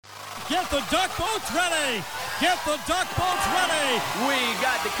Get the duck boats ready! Get the duck boats ready! We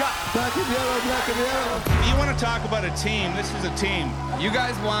got the cup. Black and yellow, black and yellow. You want to talk about a team? This is a team. You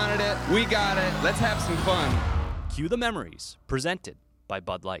guys wanted it. We got it. Let's have some fun. Cue the Memories, presented by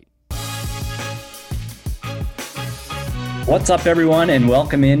Bud Light. What's up, everyone, and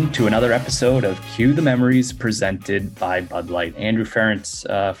welcome in to another episode of Cue the Memories, presented by Bud Light. Andrew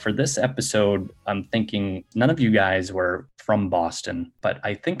Ferentz, for this episode, I'm thinking none of you guys were from Boston, but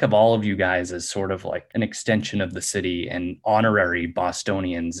I think of all of you guys as sort of like an extension of the city and honorary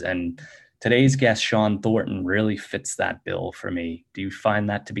Bostonians. And today's guest, Shawn Thornton, really fits that bill for me. Do you find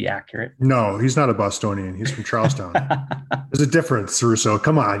that to be accurate? No, he's not a Bostonian. He's from Charlestown. There's a difference, Russo.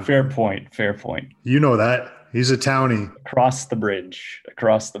 Come on. Fair point. You know that. He's a townie. Across the bridge.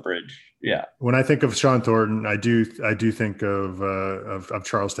 Yeah. When I think of Shawn Thornton, I do think of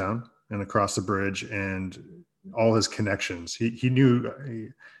Charlestown and across the bridge and all his connections. He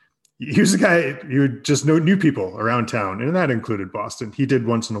was a guy who just knew people around town, and that included Boston. He did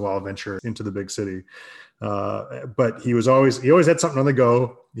once in a while venture into the big city, but he always had something on the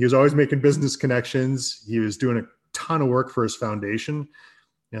go. He was always making business connections. He was doing a ton of work for his foundation,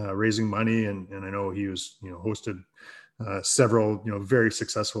 raising money, and I know he was hosted several very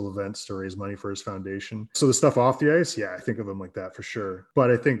successful events to raise money for his foundation. So the stuff off the ice, I think of him like that for sure. But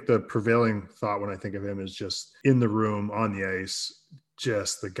I think the prevailing thought when I think of him is just in the room on the ice,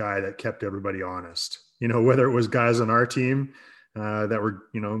 just the guy that kept everybody honest. Whether it was guys on our team that were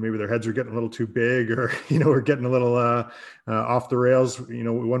maybe their heads were getting a little too big, or were getting a little off the rails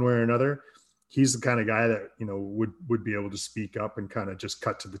one way or another. He's the kind of guy that, would be able to speak up and kind of just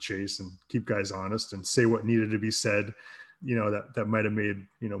cut to the chase and keep guys honest and say what needed to be said, that might've made,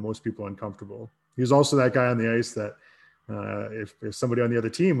 most people uncomfortable. He was also that guy on the ice that if somebody on the other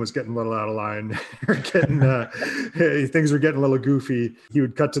team was getting a little out of line or things were getting a little goofy, he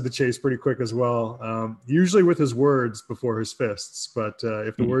would cut to the chase pretty quick as well. Usually with his words before his fists, but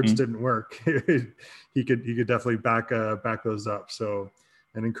if the words didn't work, he could definitely back those up. So,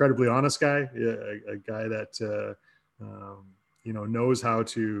 an incredibly honest guy, a guy that, knows how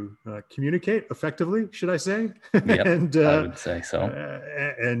to communicate effectively, should I say? Yep, and I would say so.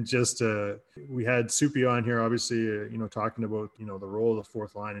 And just we had Soupy on here, obviously, talking about, the role of the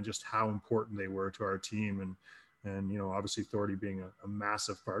fourth line and just how important they were to our team. And obviously Thordy being a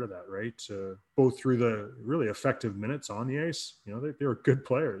massive part of that, right? Both through the really effective minutes on the ice, they were good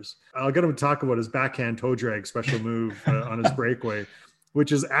players. I'll get him to talk about his backhand toe drag special move on his breakaway,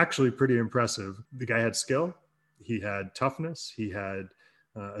 which is actually pretty impressive. The guy had skill, he had toughness, he had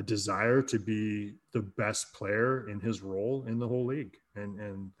a desire to be the best player in his role in the whole league.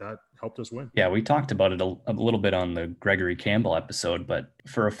 And that helped us win. Yeah, we talked about it a little bit on the Gregory Campbell episode, but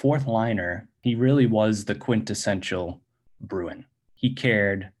for a fourth liner, he really was the quintessential Bruin. He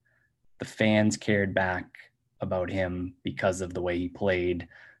cared, the fans cared back about him because of the way he played,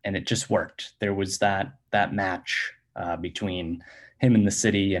 and it just worked. There was that match between him and the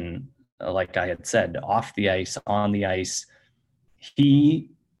city, and like I had said, off the ice, on the ice,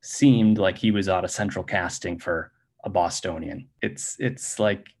 he seemed like he was out of central casting for a Bostonian. It's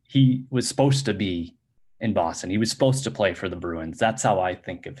like he was supposed to be in Boston. He was supposed to play for the Bruins. That's how I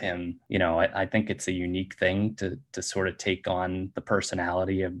think of him. I think it's a unique thing to sort of take on the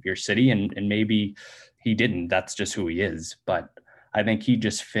personality of your city, and maybe he didn't. That's just who he is. But I think he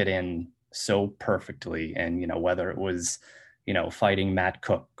just fit in so perfectly. And, whether it was, fighting Matt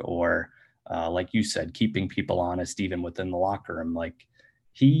Cook or, like you said, keeping people honest, even within the locker room, like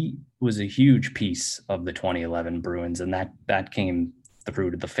he was a huge piece of the 2011 Bruins, and that came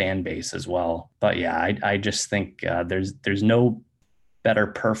through to the fan base as well. But yeah, I just think there's no better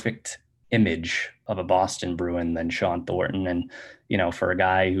perfect image of a Boston Bruin than Shawn Thornton. And, for a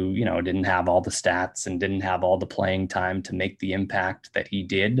guy who, didn't have all the stats and didn't have all the playing time to make the impact that he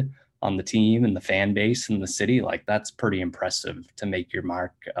did on the team and the fan base and the city, like that's pretty impressive to make your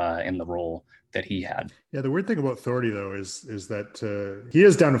mark in the role that he had. Yeah, the weird thing about Thordy, though, is that he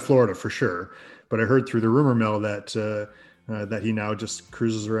is down in Florida for sure. But I heard through the rumor mill that he now just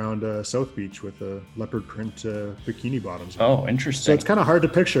cruises around South Beach with leopard print bikini bottoms. Oh, interesting. So it's kind of hard to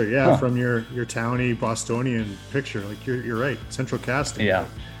picture, from your towny Bostonian picture. Like you're right, central casting. Yeah,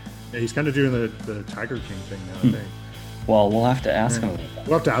 he's kind of doing the Tiger King thing now, I think. Well, we'll have to ask him.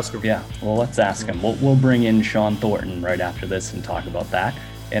 We'll have to ask him. Yeah, well, let's ask him. We'll bring in Shawn Thornton right after this and talk about that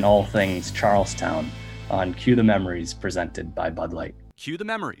and all things Charlestown on Cue the Memories, presented by Bud Light. Cue the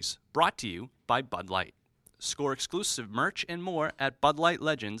Memories, brought to you by Bud Light. Score exclusive merch and more at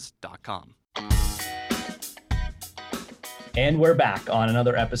BudLightLegends.com. And we're back on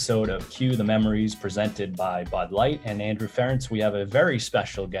another episode of Cue the Memories presented by Bud Light and Andrew Ferentz. We have a very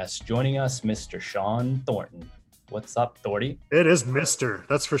special guest joining us, Mr. Sean Thornton. What's up, Thorty? It is Mr.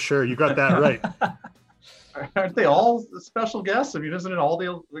 That's for sure. You got that right. Aren't they all special guests? I mean, isn't it all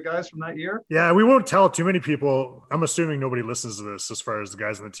the guys from that year? Yeah, we won't tell too many people. I'm assuming nobody listens to this as far as the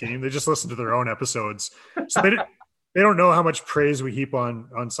guys on the team. They just listen to their own episodes. So they don't know how much praise we heap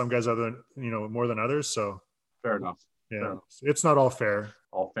on some guys other than, more than others. So Fair enough. yeah, it's not all fair.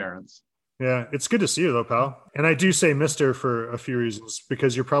 All parents. Yeah, it's good to see you though, pal. And I do say Mr. for a few reasons,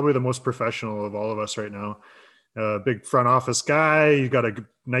 because you're probably the most professional of all of us right now. Big front office guy. You got a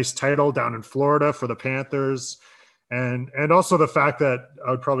nice title down in Florida for the Panthers. And also the fact that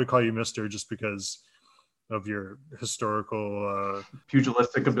I would probably call you Mr. just because of your historical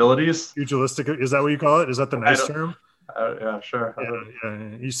Pugilistic abilities. Pugilistic, is that what you call it? Is that the nice term? Yeah, sure.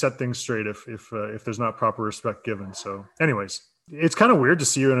 Yeah, you set things straight if there's not proper respect given. So anyways, it's kind of weird to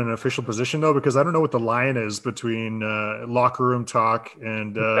see you in an official position though, because I don't know what the line is between locker room talk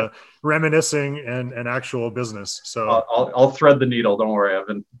and reminiscing and actual business. So I'll thread the needle. Don't worry.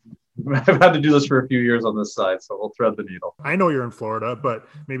 I've had to do this for a few years on this side, so we'll thread the needle. I know you're in Florida, but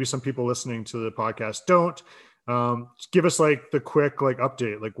maybe some people listening to the podcast don't. Give us like the quick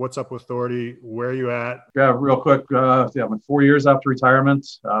update, like what's up with Thorty, where are you at? Yeah, real quick. I'm 4 years after retirement.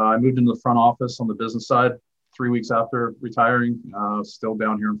 I moved into the front office on the business side 3 weeks after retiring. Still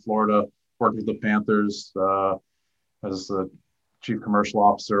down here in Florida, worked with the Panthers as the chief commercial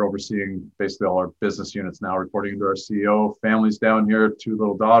officer, overseeing basically all our business units now, reporting to our CEO. Family's down here, 2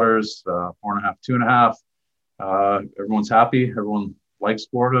 little daughters, 4.5, 2.5. Everyone's happy. Everyone likes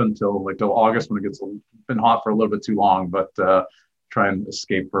Florida until August when it gets been hot for a little bit too long, but try and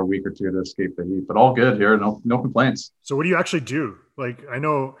escape for a week or two to escape the heat. But all good here. No complaints. So what do you actually do? I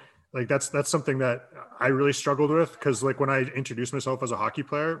know that's something that I really struggled with, because when I introduced myself as a hockey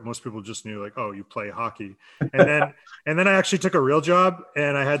player, most people just knew oh, you play hockey. And then I actually took a real job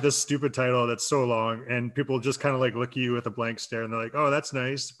and I had this stupid title that's so long and people just kind of look at you with a blank stare and they're like, oh, that's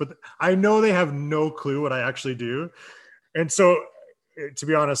nice. But I know they have no clue what I actually do. And so to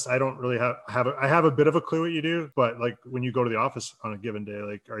be honest, I don't really I have a bit of a clue what you do, but when you go to the office on a given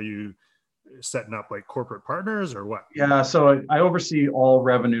day, are you setting up corporate partners or what? Yeah, so I oversee all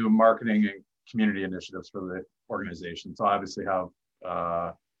revenue, marketing, and community initiatives for the organization. So I obviously have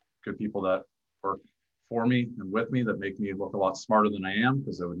good people that work for me and with me that make me look a lot smarter than I am,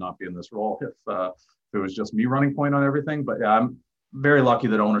 because I would not be in this role if it was just me running point on everything. But yeah, I'm very lucky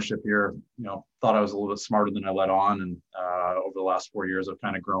that ownership here, thought I was a little bit smarter than I let on. And over the last 4 years, I've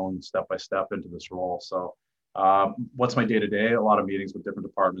kind of grown step by step into this role. So what's my day-to-day? A lot of meetings with different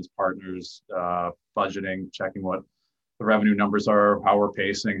departments, partners, budgeting, checking what the revenue numbers are, how we're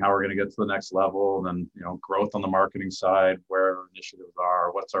pacing, how we're going to get to the next level, and then, growth on the marketing side, where our initiatives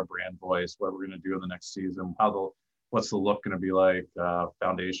are, what's our brand voice, what we're going to do in the next season, what's the look going to be like,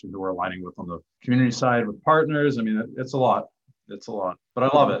 foundation that we're aligning with on the community side with partners. I mean, it's a lot. It's a lot, but I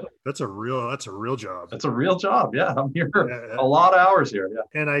love it. That's a real job. It's a real job. Yeah. I'm here a lot of hours here.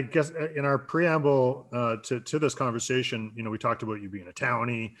 Yeah. And I guess in our preamble to this conversation, we talked about you being a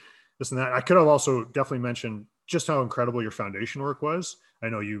townie, this and that. I could have also definitely mentioned just how incredible your foundation work was. I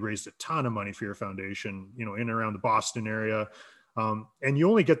know you raised a ton of money for your foundation, in and around the Boston area. And you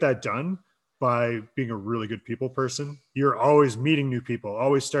only get that done by being a really good people person. You're always meeting new people,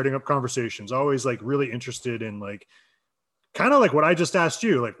 always starting up conversations, always really interested in kind of what I just asked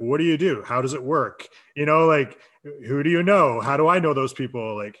you, what do you do? How does it work? Who do you know? How do I know those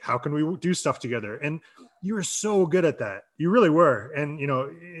people? How can we do stuff together? And you were so good at that. You really were. And,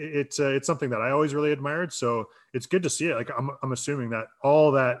 it's something that I always really admired. So it's good to see it. I'm assuming that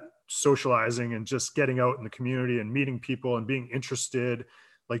all that socializing and just getting out in the community and meeting people and being interested,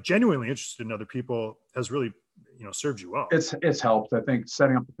 genuinely interested in other people has really, served you well. It's helped, I think,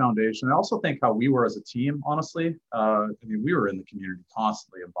 setting up the foundation. I also think how we were as a team, honestly. We were in the community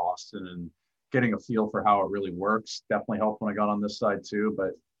constantly in Boston, and getting a feel for how it really works definitely helped when I got on this side too.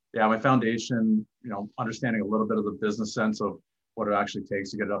 But yeah, my foundation, understanding a little bit of the business sense of what it actually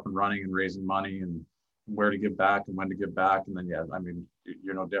takes to get it up and running and raising money and where to give back and when to give back. And then, yeah,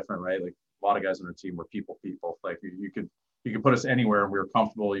 you're no different, right? A lot of guys on our team were people. You could put us anywhere and we were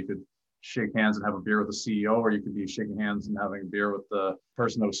comfortable. You could shake hands and have a beer with the CEO, or you could be shaking hands and having a beer with the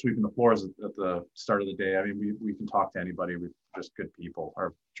person that was sweeping the floors at the start of the day. We can talk to anybody. We're just good people,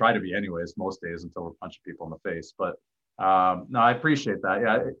 or try to be anyways, most days, until we're punching people in the face. But no, I appreciate that.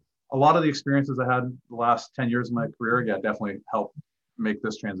 Yeah, a lot of the experiences I had the last 10 years of my career, definitely helped make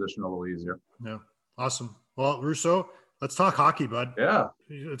this transition a little easier. Yeah, awesome. Well, Russo, let's talk hockey, bud. Yeah.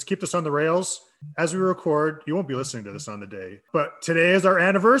 Let's keep this on the rails. As we record, you won't be listening to this on the day, but today is our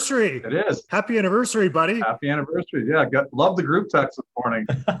anniversary. It is. Happy anniversary, buddy. Happy anniversary. Yeah, love the group text this morning.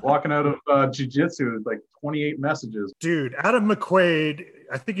 Walking out of jiu-jitsu, like 28 messages. Dude, Adam McQuaid,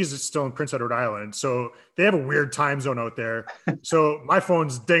 I think he's still in Prince Edward Island. So they have a weird time zone out there. So my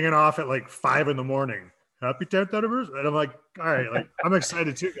phone's dinging off at like 5 a.m. Happy 10th anniversary. And I'm like, all right, like I'm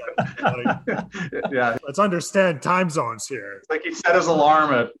excited too, guys. Like, yeah. Let's understand time zones here. It's like he set his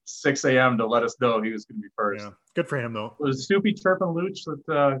alarm at 6 a.m. to let us know he was going to be first. Yeah. Good for him, though. Was Soupy chirping Luch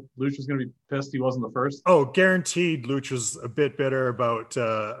that Luch was going to be pissed he wasn't the first? Oh, guaranteed Luch was a bit bitter about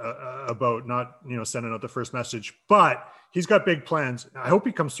not, sending out the first message. But he's got big plans. I hope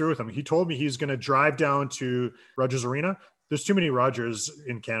he comes through with them. He told me he's going to drive down to Rogers Arena. There's too many Rogers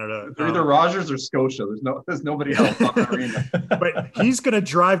in Canada. They're either Rogers or Scotia. There's nobody else on the arena. But he's going to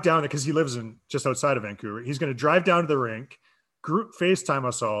drive down because he lives just outside of Vancouver. He's going to drive down to the rink, group FaceTime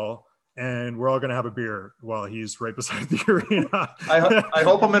us all, and we're all going to have a beer while he's right beside the arena. I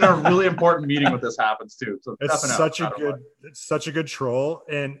hope I'm in a really important meeting when this happens too. So it's such a good troll,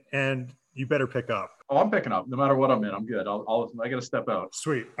 and you better pick up. Oh, I'm picking up. No matter what I'm in, I'm good. I got to step out.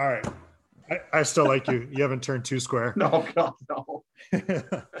 Sweet. All right. I still like you. You haven't turned 2 square. No, God, no. All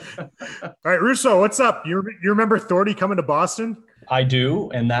right, Russo, what's up? You remember Thordy coming to Boston? I do,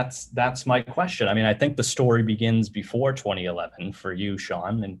 and that's my question. I mean, I think the story begins before 2011 for you,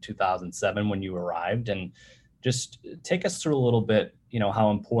 Sean, in 2007 when you arrived, and just take us through a little bit,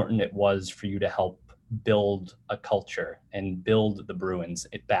 how important it was for you to help build a culture and build the Bruins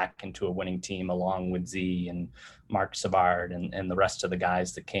back into a winning team along with Z and Mark Savard and the rest of the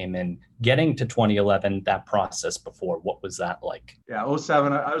guys that came in. Getting to 2011, that process before, what was that like? Yeah,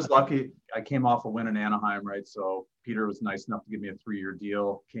 2007, I was lucky. I came off a win in Anaheim, right? So Peter was nice enough to give me a 3-year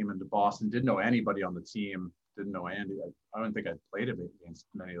deal, came into Boston, didn't know anybody on the team, didn't know Andy. I don't think I played against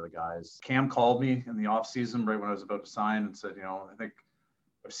many of the guys. Cam called me in the offseason right when I was about to sign and said, I think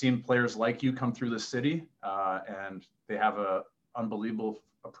I've seen players like you come through the city, and they have a unbelievable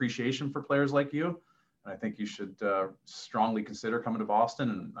appreciation for players like you. And I think you should strongly consider coming to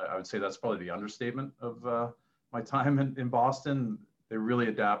Boston. And I would say that's probably the understatement of my time in Boston. They really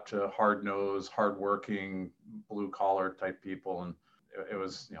adapt to hard-nosed, hard-working, blue-collar type people. And it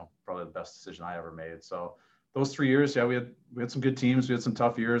was, probably the best decision I ever made. So those 3 years, yeah, we had some good teams. We had some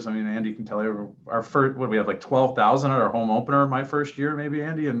tough years. I mean, Andy can tell you, our first, we have like 12,000 at our home opener my first year, maybe,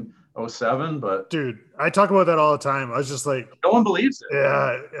 Andy, in 2007. But dude, I talk about that all the time. I was just like, no one believes it.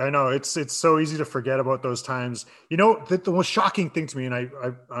 Yeah, I know. It's so easy to forget about those times. The most shocking thing to me, and I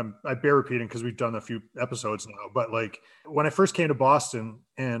bear repeating because we've done a few episodes now, but like when I first came to Boston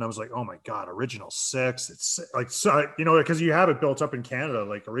and I was like, oh my God, Original Six. It's like, so, because you have it built up in Canada,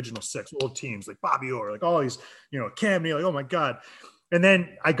 like Original Six, old teams like Bobby Orr, like all these, Cam Neely, like, oh my God. And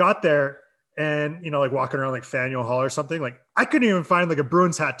then I got there and, like walking around like Faneuil Hall or something, like I couldn't even find like a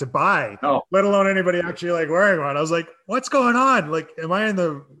Bruins hat to buy, let alone anybody actually like wearing one. I was like, what's going on? Like, am I in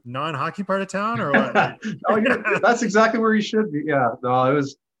the non-hockey part of town or what? That's exactly where you should be. Yeah, no,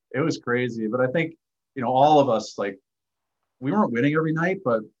 it was crazy. But I think, all of us, like, we weren't winning every night,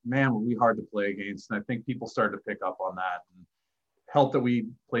 but man, were we hard to play against. And I think people started to pick up on that. And helped that we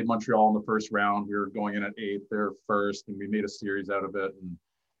played Montreal in the first round. We were going in at 8th, they're first, and we made a series out of it. And,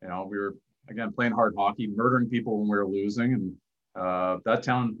 we were, again, playing hard hockey, murdering people when we were losing. And that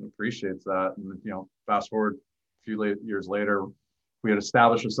town appreciates that. And, fast forward a few years later, we had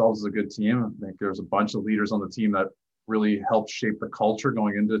established ourselves as a good team. I think there's a bunch of leaders on the team that really helped shape the culture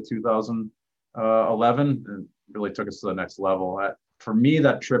going into 2011 and really took us to the next level. For me,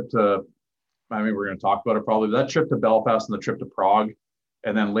 that trip to, we're going to talk about it probably, but that trip to Belfast and the trip to Prague,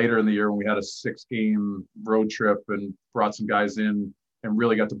 and then later in the year when we had a 6-game road trip and brought some guys in and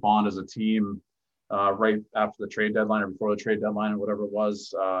really got to bond as a team right after the trade deadline or before the trade deadline or whatever it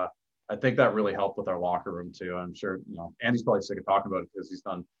was. I think that really helped with our locker room too. I'm sure, Andy's probably sick of talking about it because he's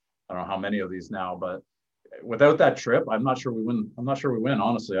done, I don't know how many of these now, but without that trip, I'm not sure we win.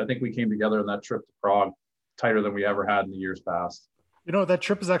 Honestly. I think we came together in that trip to Prague tighter than we ever had in the years past. That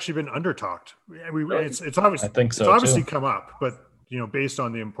trip has actually been under-talked. It's obviously, I think so, it's obviously too. Come up, but based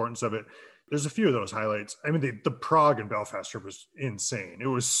on the importance of it, there's a few of those highlights. I mean, the Prague and Belfast trip was insane. It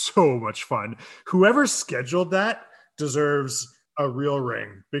was so much fun. Whoever scheduled that deserves a real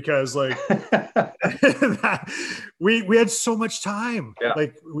ring because like we had so much time. Yeah.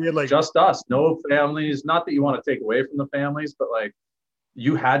 Like we had like just us, no families. Not that you want to take away from the families, but like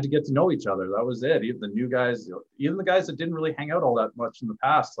you had to get to know each other. That was it. Even the new guys, even the guys that didn't really hang out all that much in the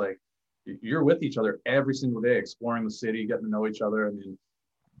past, like you're with each other every single day, exploring the city, getting to know each other. I mean,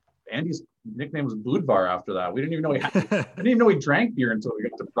 Andy's nickname was Budvar after that. We didn't even know I didn't even know he drank beer until we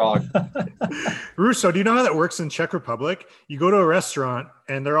got to Prague. Russo, do you know how that works in Czech Republic? You go to a restaurant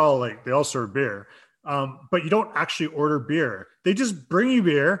and they all serve beer, but you don't actually order beer. They just bring you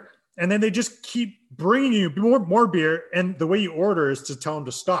beer, and then they just keep bringing you more beer. And the way you order is to tell them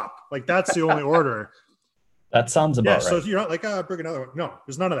to stop. Like, that's the only order. That sounds about right. So you're not like, bring another one. No,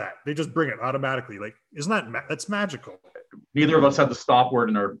 there's none of that. They just bring it automatically. Like, that's magical. Neither of us had the stop word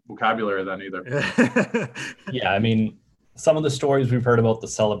in our vocabulary then either. Yeah, I mean, some of the stories we've heard about the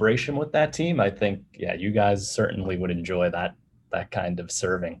celebration with that team, I think, yeah, you guys certainly would enjoy that kind of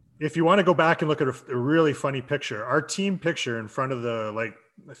serving. If you want to go back and look at a really funny picture, our team picture in front of the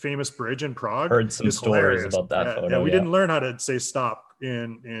famous bridge in Prague. Heard some stories about that photo. Yeah, we didn't learn how to say stop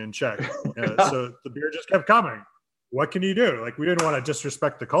in Czech. So the beer just kept coming. What can you do? Like, we didn't want to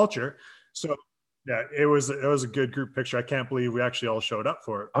disrespect the culture. So yeah, it was a good group picture. I can't believe we actually all showed up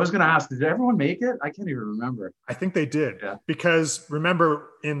for it. I was going to ask, did everyone make it? I can't even remember. I think they did. Yeah. Because remember,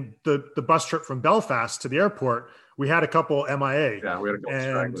 in the bus trip from Belfast to the airport, we had a couple MIA. Yeah, we had a couple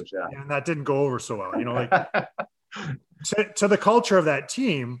stragglers, and that didn't go over so well. You know, like to the culture of that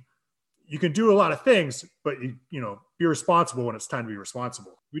team, you can do a lot of things, but you know, be responsible when it's time to be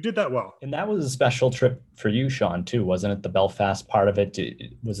responsible. We did that well. And that was a special trip for you, Sean, too, wasn't it? The Belfast part of it.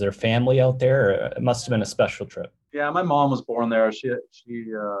 Was there family out there? Or it must have been a special trip. Yeah, my mom was born there. She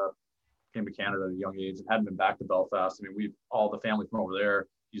came to Canada at a young age and hadn't been back to Belfast. I mean, all the family from over there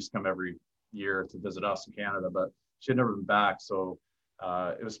used to come every year to visit us in Canada, but she had never been back. So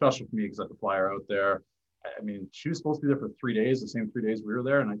it was special for me because I had to fly her out there. I mean, she was supposed to be there for 3 days, the same 3 days we were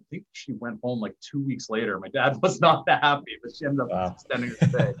there. And I think she went home like 2 weeks later. My dad was not that happy, but she ended up extending her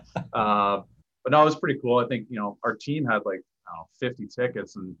stay. But no, it was pretty cool. I think, you know, our team had like, 50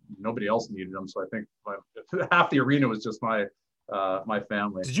 tickets and nobody else needed them. So I think half the arena was just my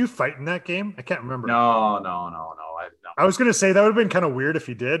family. Did you fight in that game? I can't remember. No. I was going to say that would have been kind of weird if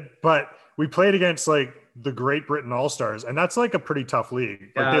you did, but we played against like the Great Britain All-Stars, and that's like a pretty tough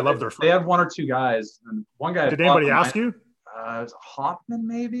league. Like, yeah, they love their football. They had one or two guys, and one guy. Did anybody ask you? It was Hoffman,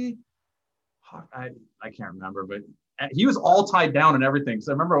 maybe. I can't remember, but he was all tied down and everything.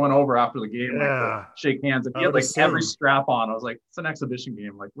 So I remember I went over after the game, like, to shake hands, and he had like every strap on. I was like, "It's an exhibition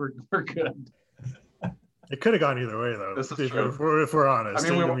game. Like, we're good." It could have gone either way, though. This is true. If we're honest.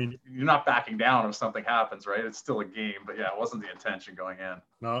 I mean, you're not backing down if something happens, right? It's still a game, but yeah, it wasn't the intention going in.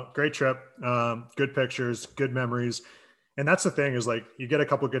 No, great trip. Good pictures, good memories. And that's the thing is, like, you get a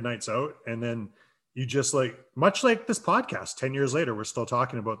couple of good nights out, and then you just, like, much like this podcast, 10 years later, we're still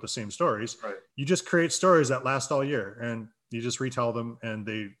talking about the same stories. Right. You just create stories that last all year, and you just retell them, and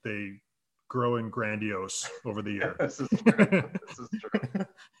they grow and grandiose over the year. This is true.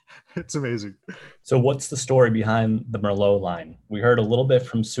 It's amazing. So what's the story behind the Merlot line? We heard a little bit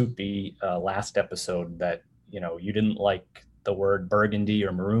from Soupy last episode that, you know, you didn't like the word Burgundy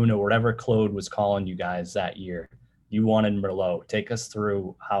or Maroon or whatever Claude was calling you guys that year. You wanted Merlot. Take us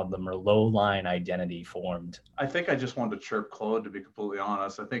through how the Merlot line identity formed. I think I just wanted to chirp Claude, to be completely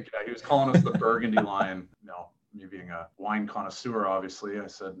honest. I think he was calling us the Burgundy line. No, me being a wine connoisseur, obviously, I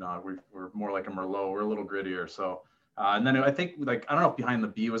said, no, we're more like a Merlot. We're a little grittier. So, and then I think, like, I don't know if Behind the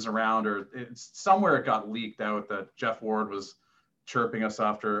Bee was around, or it's somewhere it got leaked out that Jeff Ward was chirping us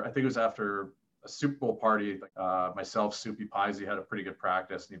after, I think it was after a Super Bowl party. Myself, Soupy, Pisey had a pretty good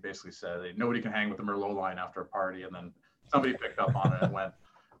practice, and he basically said, hey, nobody can hang with the Merlot line after a party. And then somebody picked up on it and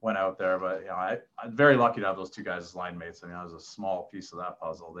went out there. But, you know, I'm very lucky to have those two guys as line mates. I mean, that was a small piece of that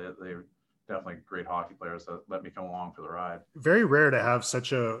puzzle. They definitely great hockey players that let me come along for the ride. Very rare to have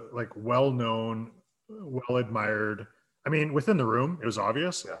such a, like, well-known, well-admired, I mean, within the room, it was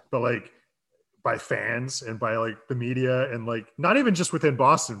obvious, but, like, by fans and by, like, the media, and, like, not even just within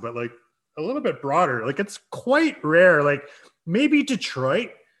Boston, but, like, a little bit broader. Like, it's quite rare. Like, maybe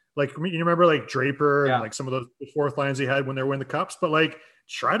Detroit, like, you remember, like, Draper and, like, some of those fourth lines he had when they were winning the cups, but, like,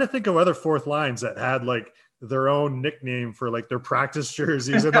 try to think of other fourth lines that had, like, their own nickname for, like, their practice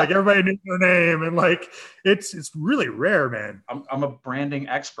jerseys, and, like, everybody knew their name, and, like, it's really rare, man. I'm a branding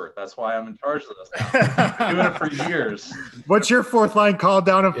expert. That's why I'm in charge of this now. I've been doing it for years. What's your fourth line called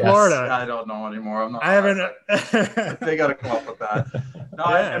down in Florida? I don't know anymore. I haven't. They got to come up with that. No,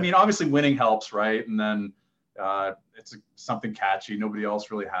 I mean, obviously winning helps, right? And then it's something catchy. Nobody else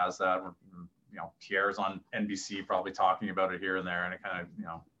really has that. You know, Pierre's on NBC probably talking about it here and there, and it kind of, you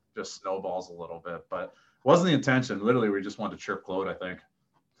know, just snowballs a little bit, but wasn't the intention. Literally, we just wanted to chirp Claude, I think.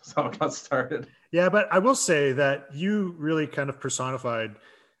 That's how it got started. Yeah, but I will say that you really kind of personified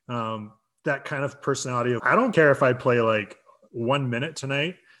that kind of personality. I don't care if I play like 1 minute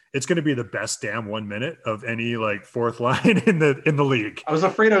tonight it's going to be the best damn 1 minute of any like fourth line in the league. I was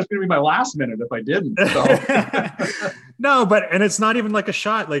afraid I was going to be my last minute if I didn't. So. No, and it's not even like a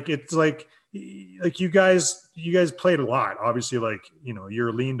shot. Like it's like you guys played a lot. Obviously, like, you know,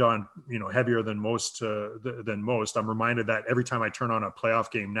 you're leaned on, you know, heavier than most. I'm reminded that every time I turn on a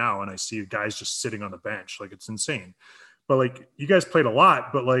playoff game now and I see guys just sitting on the bench, like it's insane. But like you guys played a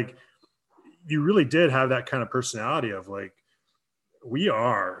lot, but like you really did have that kind of personality of like, we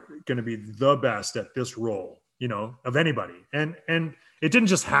are going to be the best at this role, you know, of anybody. And it didn't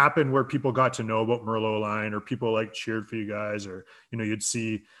just happen where people got to know about Merlot line or people like cheered for you guys, or, you know, you'd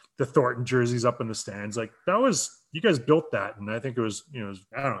see the Thornton jerseys up in the stands. Like that was, you guys built that. And I think it was, you know,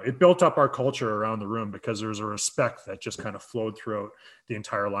 I don't know, it built up our culture around the room because there was a respect that just kind of flowed throughout the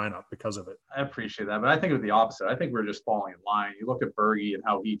entire lineup because of it. I appreciate that. But I think it was the opposite. I think we're just falling in line. You look at Bergie and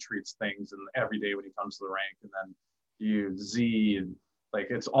how he treats things and every day when he comes to the rink, and then you Z, and like,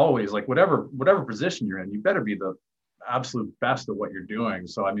 it's always like whatever position you're in, you better be the absolute best at what you're doing.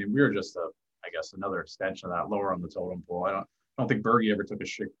 So, I mean, we were just I guess another extension of that, lower on the totem pole. I don't think Bergie ever took a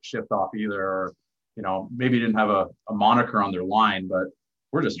shift off either, or, you know, maybe didn't have a moniker on their line, but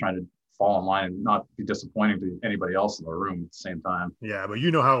we're just trying to fall in line and not be disappointing to anybody else in the room at the same time. Yeah, but you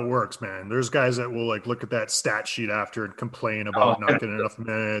know how it works, man. There's guys that will like look at that stat sheet after and complain about not getting enough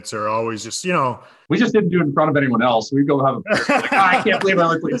minutes, or always just, you know. We just didn't do it in front of anyone else. We go have a like, I can't believe I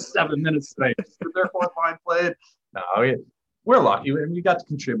only played 7 minutes today. Their fourth line played. No, we're lucky, and we got to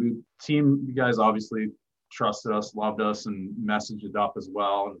contribute. Team, you guys obviously trusted us, loved us, and messaged it up as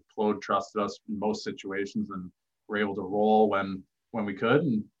well. And Claude trusted us in most situations, and were able to roll when we could.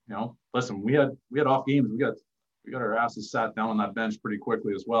 And, you know, listen, we had off games. We got our asses sat down on that bench pretty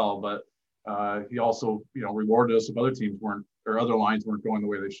quickly as well. But he also, you know, rewarded us if other teams weren't, or other lines weren't going the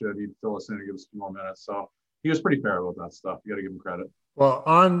way they should. He'd fill us in and give us a few more minutes. So he was pretty fair about that stuff. You got to give him credit. Well,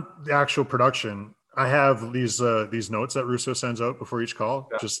 on the actual production, I have these notes that Russo sends out before each call.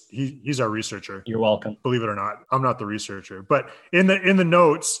 Yeah. Just he's our researcher. You're welcome. Believe it or not, I'm not the researcher, but in the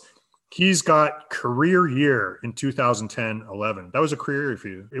notes, he's got career year in 2010-11. That was a career year for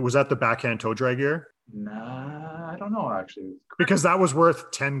you. It was at the backhand toe drag year. Nah, I don't know actually. Because that was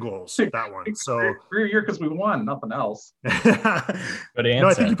worth 10 goals. That one. So career year because we won, nothing else. Good answer. No,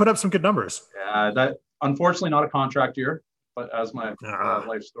 I think you put up some good numbers. Yeah, that unfortunately not a contract year. But as my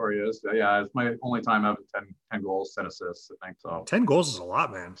life story is, yeah, it's my only time having 10 goals, 10 assists, I think so. 10 goals is a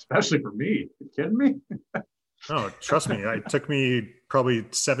lot, man. Especially for me. Are you kidding me? No, trust me. It took me probably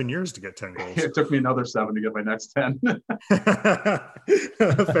 7 years to get 10 goals. It took me another 7 to get my next 10.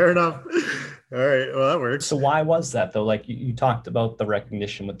 Fair enough. All right. Well, that works. So why was that though? Like you talked about the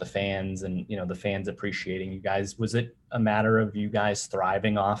recognition with the fans and, you know, the fans appreciating you guys. Was it a matter of you guys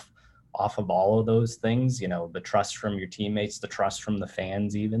thriving off of all of those things, you know, the trust from your teammates, the trust from the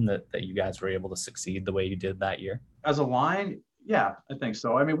fans, even that you guys were able to succeed the way you did that year? As a line, yeah, I think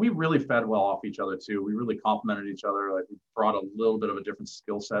so. I mean, we really fed well off each other too. We really complimented each other. Like we brought a little bit of a different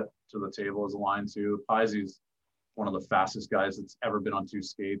skill set to the table as a line too. Paisley's one of the fastest guys that's ever been on 2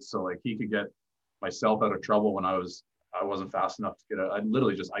 skates. So like he could get myself out of trouble when I wasn't fast enough to get out. I'd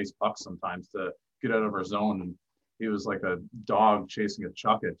literally just ice pucks sometimes to get out of our zone, and he was like a dog chasing a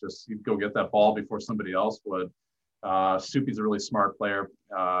chuck it. Just he'd go get that ball before somebody else would. Soupy's a really smart player.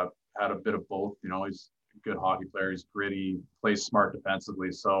 Had a bit of both. You know, he's a good hockey player. He's gritty, plays smart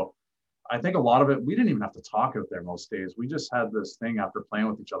defensively. So I think a lot of it, we didn't even have to talk out there most days. We just had this thing after playing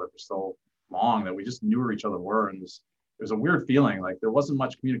with each other for so long that we just knew where each other were. And it was a weird feeling. Like there wasn't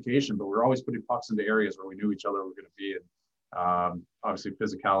much communication, but we were always putting pucks into areas where we knew each other were going to be. And obviously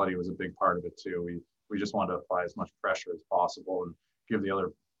physicality was a big part of it too. We just wanted to apply as much pressure as possible and give the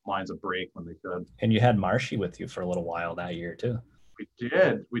other lines a break when they could. And you had Marshy with you for a little while that year too. We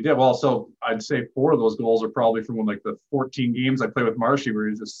did. Well, so I'd say 4 of those goals are probably from like the 14 games I played with Marshy, where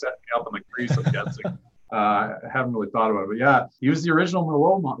he just set me up in the crease of Getzing. I haven't really thought about it, but yeah, he was the original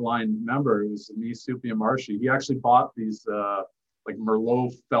Merlot line member. It was me, Soupy, and Marshy. He actually bought these like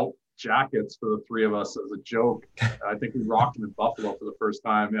Merlot felt jackets for the 3 of us as a joke. I think we rocked him in Buffalo for the first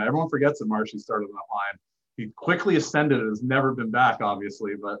time. Yeah, everyone forgets that Marshy started on that line. He quickly ascended and has never been back,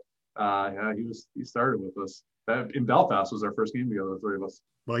 obviously, but yeah, he started with us. In Belfast was our first game together, the 3 of us.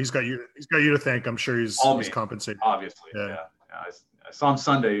 Well, he's got you to thank. I'm sure he's compensated. Obviously, yeah. I saw him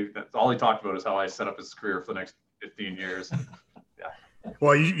Sunday. That's all he talked about is how I set up his career for the next 15 years. Yeah.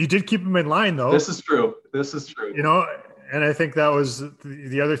 Well, you did keep him in line, though. This is true. You know, and I think that was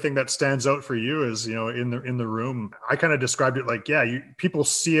the other thing that stands out for you is, you know, in the room. I kind of described it like, yeah, people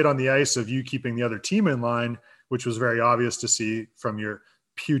see it on the ice of you keeping the other team in line, which was very obvious to see from your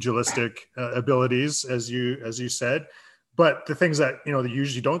pugilistic abilities, as you said. But the things that, you know, that you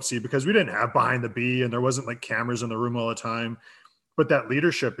usually don't see because we didn't have behind the B and there wasn't like cameras in the room all the time, but that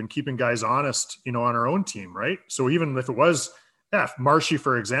leadership and keeping guys honest, you know, on our own team. Right. So even if it was Marshy,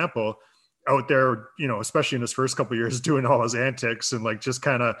 for example, out there, you know, especially in his first couple of years doing all his antics and like, just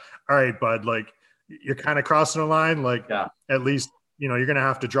kind of, all right, bud, like you're kind of crossing the line. Like at least, you know, you're going to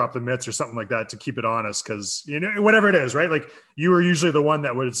have to drop the mitts or something like that to keep it honest. Cause you know, whatever it is, right. Like you were usually the one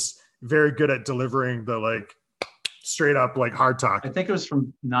that was very good at delivering the like straight up like hard talk. I think it was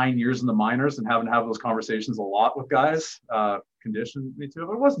from 9 years in the minors and having to have those conversations a lot with guys, conditioned me to it.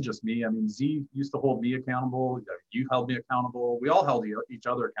 But it wasn't just me. I mean, Z used to hold me accountable. You held me accountable. We all held each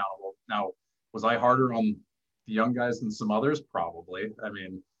other accountable. Now, was I harder on the young guys than some others? Probably. I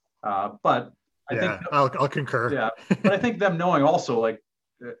mean, but I think I'll concur. Yeah. But I think them knowing also, like,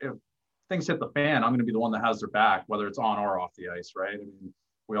 if things hit the fan, I'm going to be the one that has their back, whether it's on or off the ice, right? I mean,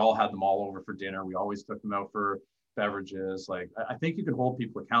 we all had them all over for dinner. We always took them out for beverages. Like, I think you can hold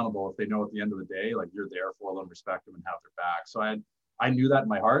people accountable if they know at the end of the day, like, you're there for them, respect them, and have their back. So I knew that in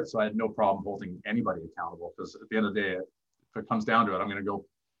my heart. So I had no problem holding anybody accountable, because at the end of the day, if it comes down to it, I'm going to go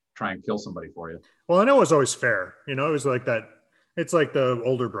try and kill somebody for you. Well, I know it was always fair. You know, it was like that. It's like the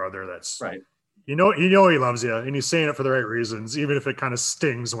older brother that's right. You know he loves you, and he's saying it for the right reasons, even if it kind of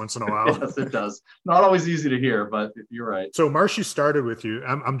stings once in a while. Yes, it does. Not always easy to hear, but you're right. So Marshy started with you.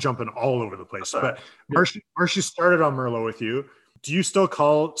 I'm jumping all over the place, but Marshy started on Merlot with you. Do you still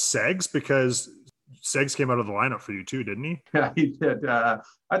call Segs? Because Segs came out of the lineup for you too, didn't he? Yeah, he did. I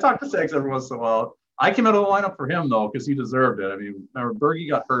talk to Segs every once in a while. I came out of the lineup for him though, because he deserved it. I mean, remember Bergie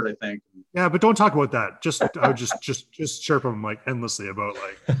got hurt, I think. Yeah, but don't talk about that. I would just chirp him like endlessly about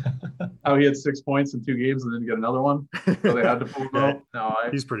like how he had 6 points in 2 games and didn't get another one, so they had to pull him out. No,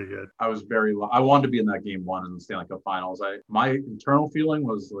 he's pretty good. I was I wanted to be in that game 1 in the Stanley Cup Finals. My internal feeling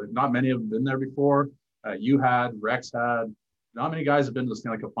was like, not many have been there before. You had, Rex had, not many guys have been to the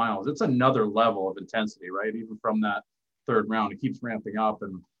Stanley Cup Finals. It's another level of intensity, right? Even from that third round, it keeps ramping up.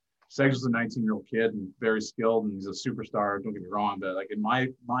 And Segs was a 19-year-old kid and very skilled, and he's a superstar. Don't get me wrong, but like in my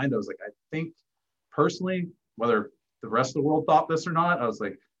mind, I was like, I think personally, whether the rest of the world thought this or not, I was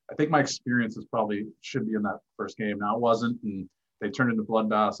like, I think my experiences probably should be in that first game. Now it wasn't, and they turned into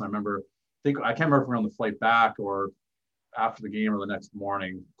bloodbaths. And I remember, I can't remember if we were on the flight back or after the game or the next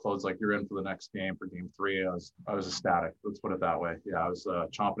morning. Claude's like, "You're in for the next game for game 3." I was ecstatic. Let's put it that way. Yeah, I was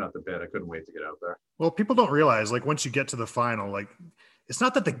chomping at the bit. I couldn't wait to get out there. Well, people don't realize, like, once you get to the final, like, it's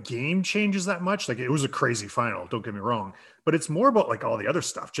not that the game changes that much. Like, it was a crazy final, don't get me wrong, but it's more about like all the other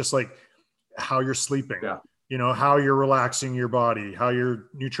stuff, just like how you're sleeping, you know, how you're relaxing your body, how your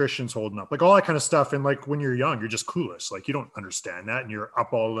nutrition's holding up, like all that kind of stuff. And like when you're young, you're just clueless. Like you don't understand that. And you're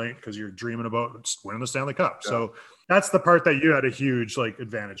up all night because you're dreaming about winning the Stanley Cup. Yeah. So that's the part that you had a huge like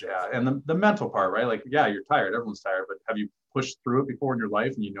advantage. Yeah. And the mental part, right? Like, yeah, you're tired. Everyone's tired, but have you pushed through it before in your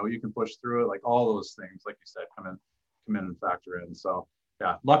life? And you know, you can push through it. Like all those things, like you said, come in and factor in. So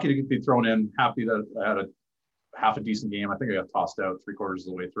yeah, lucky to be thrown in. Happy that I had a half a decent game. I think I got tossed out 3/4 of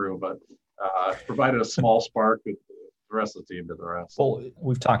the way through, but provided a small spark with the rest of the team did the rest. Well,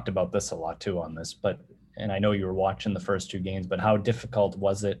 we've talked about this a lot too on this, and I know you were watching the first 2 games, but how difficult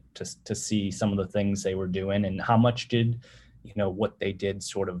was it to see some of the things they were doing, and how much did, you know, what they did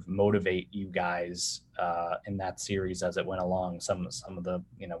sort of motivate you guys in that series as it went along? Some of the,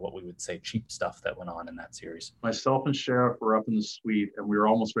 you know, what we would say cheap stuff that went on in that series. Myself and Sheriff were up in the suite, and we were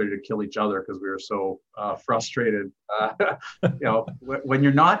almost ready to kill each other because we were so frustrated. You know, when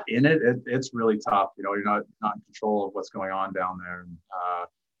you're not in it, it's really tough. You know, you're not in control of what's going on down there. And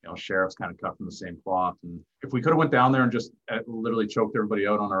you know, Sheriff's kind of cut from the same cloth. And if we could have went down there and just literally choked everybody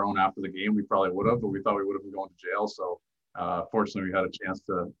out on our own after the game, we probably would have. But we thought we would have been going to jail. So fortunately, we had a chance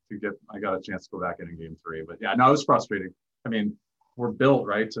I got a chance to go back in game 3. But yeah, no, it was frustrating. I mean, we're built,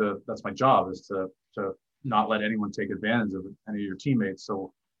 right? That's my job, is to not let anyone take advantage of any of your teammates.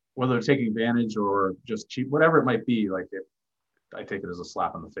 So whether they're taking advantage or just cheap, whatever it might be, like I take it as a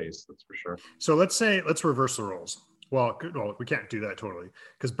slap in the face. That's for sure. So let's reverse the roles. Well, we can't do that totally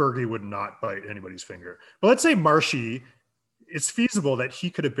because Bergie would not bite anybody's finger. But let's say Marshy, it's feasible that he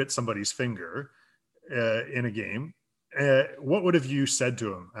could have bit somebody's finger in a game. What would have you said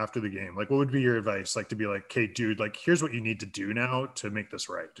to him after the game? Like, what would be your advice? Like, to be like, "Okay, dude, like, here's what you need to do now to make this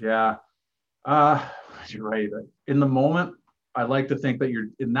right." Yeah. You're right. In the moment, I like to think that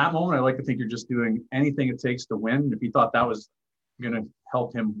you're just doing anything it takes to win. If he thought that was going to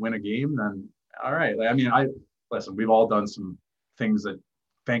help him win a game, then all right. I mean, listen, we've all done some things that,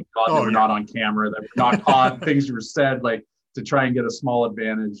 thank God, they were not on camera, that were not caught, things were said, like, to try and get a small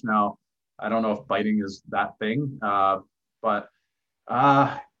advantage. Now, I don't know if biting is that thing, but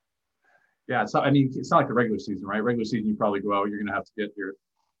Yeah, it's not, I mean, it's not like the regular season, right? Regular season, you probably go out, you're going to have to get your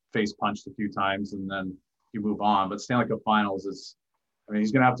face punched a few times and then you move on. But Stanley Cup Finals is, I mean,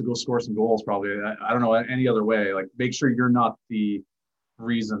 he's going to have to go score some goals probably. I don't know any other way. Like, make sure you're not the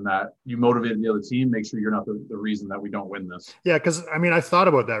reason that you motivated the other team. Make sure you're not the reason that we don't win this. Yeah, because I mean, I've thought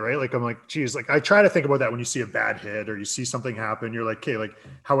about that, right? Like, I'm like, geez, like I try to think about that when you see a bad hit or you see something happen. You're like, okay, like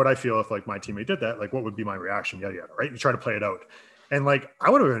how would I feel if like my teammate did that? Like, what would be my reaction? Yada yada, right? You try to play it out, and like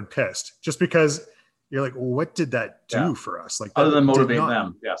I would have been pissed just because you're like, well, what did that do for us? Like, other than motivate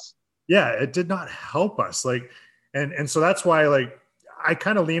them, yes. Yeah, it did not help us. Like, and so that's why like I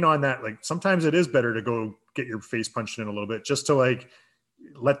kind of lean on that. Like sometimes it is better to go get your face punched in a little bit just to like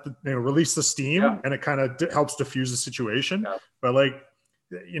let the, release the steam, and it kind of helps diffuse the situation. Yeah. But like,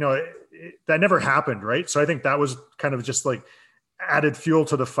 that never happened. Right. So I think that was kind of just like added fuel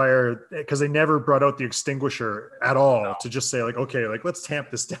to the fire because they never brought out the extinguisher at all to just say like, okay, like let's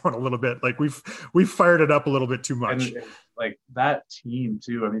tamp this down a little bit. Like we've fired it up a little bit too much. And like that team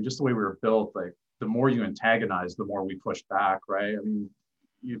too. I mean, just the way we were built, like the more you antagonize, the more we push back. Right. I mean,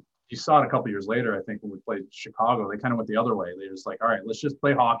 you saw it a couple of years later, I think when we played Chicago, they kind of went the other way. They were just like, all right, let's just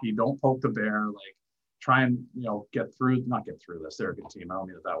play hockey. Don't poke the bear. Like try and, not get through this. They're a good team. I don't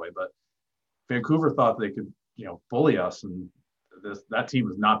mean it that way, but Vancouver thought they could, bully us. And that team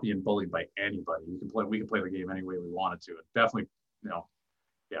was not being bullied by anybody. We can play the game any way we wanted to. It definitely,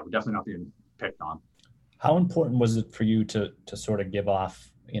 we're definitely not being picked on. How important was it for you to sort of give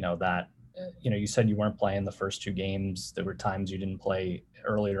off, that, you said you weren't playing the first two games. There were times you didn't play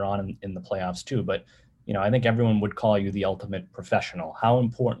earlier on in the playoffs too, but I think everyone would call you the ultimate professional. How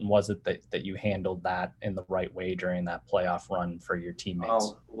important was it that you handled that in the right way during that playoff run for your teammates?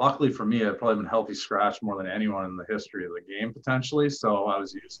 Well, luckily for me, I've probably been healthy scratch more than anyone in the history of the game potentially, so I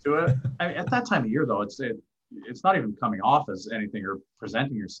was used to it. I mean, at that time of year though, it's not even coming off as anything or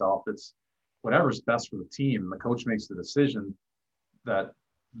presenting yourself. It's whatever's best for the team. The coach makes the decision that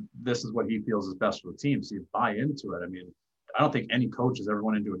this is what he feels is best for the team. So you buy into it. I mean, I don't think any coach has ever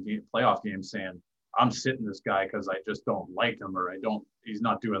went into a playoff game saying, I'm sitting this guy because I just don't like him or he's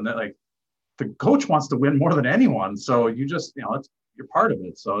not doing that. Like the coach wants to win more than anyone. So you just, you're part of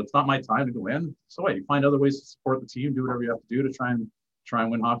it. So it's not my time to go in. So what, you find other ways to support the team, do whatever you have to do to try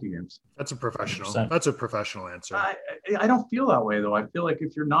and win hockey games. That's a professional answer. I don't feel that way though. I feel like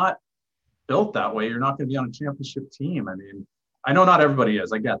if you're not built that way, you're not going to be on a championship team. I mean, I know not everybody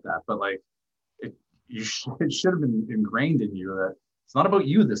is. I get that, but like, it should have been ingrained in you that it's not about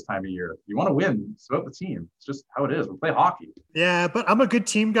you this time of year. You want to win. It's about the team. It's just how it is. We play hockey. Yeah, but I'm a good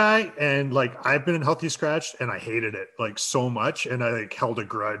team guy, and like I've been in healthy scratch, and I hated it like so much, and I like held a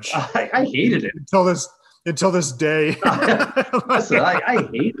grudge. I hated it until this day. Listen, I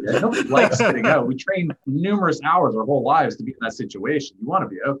hate it. Nobody likes sitting out. We train numerous hours our whole lives to be in that situation. You want to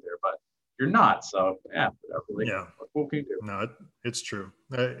be out there, but you're not. So whatever. Like, yeah. What can you do? No, it's true.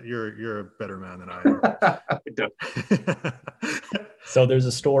 You're a better man than I am. So there's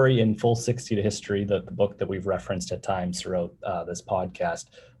a story in Full 60 to History, the book that we've referenced at times throughout this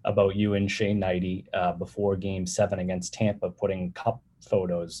podcast, about you and Shane Knighty before Game 7 against Tampa, putting cup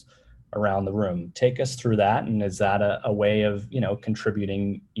photos around the room. Take us through that, and is that a way of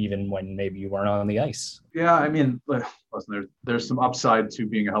contributing even when maybe you weren't on the ice? Yeah, I mean, listen, there's some upside to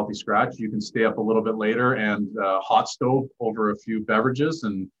being a healthy scratch. You can stay up a little bit later and hot stove over a few beverages,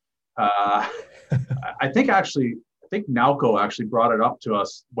 and I think Nalco actually brought it up to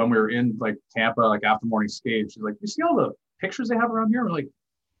us when we were in like Tampa, like after morning skate. She's like, "You see all the pictures they have around here?" We're like,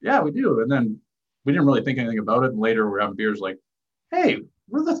 "Yeah, we do." And then we didn't really think anything about it. And later we're having beers like, "Hey,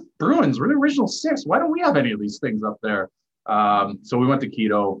 we're the Bruins. We're the original six. Why don't we have any of these things up there?" So we went to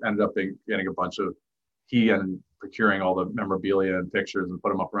Keto, ended up getting a bunch of procuring all the memorabilia and pictures and put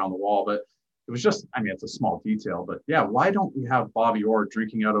them up around the wall. But it was just, I mean, it's a small detail, but yeah, why don't we have Bobby Orr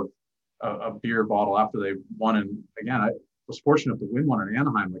drinking out of a beer bottle after they won? And again, I was fortunate to win one in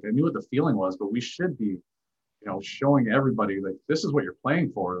Anaheim. Like I knew what the feeling was, but we should be, showing everybody like this is what you're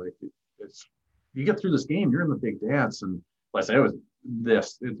playing for. Like you get through this game, you're in the big dance. And like I say,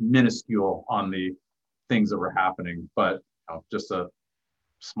 it's minuscule on the things that were happening, but just a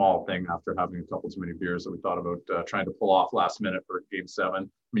small thing after having a couple too many beers that we thought about trying to pull off last minute for Game 7. I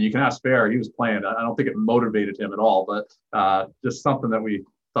mean, you can ask Bear, he was playing. I don't think it motivated him at all, but just something that we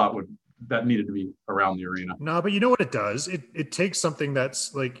thought that needed to be around the arena. No, but you know what it does? It takes something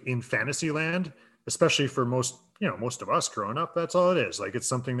that's like in fantasy land, especially for most of us growing up, that's all it is. Like it's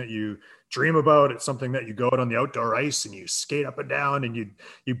something that you dream about. It's something that you go out on the outdoor ice and you skate up and down and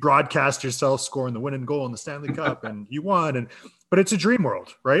you broadcast yourself scoring the winning goal in the Stanley Cup and you won. But it's a dream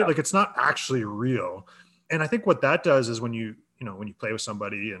world, right? Yeah. Like it's not actually real. And I think what that does is when you play with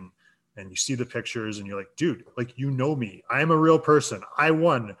somebody and and you see the pictures and you're like, dude, like, you know me, I am a real person. I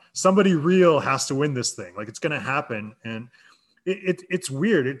won. Somebody real has to win this thing. Like, it's going to happen. And it's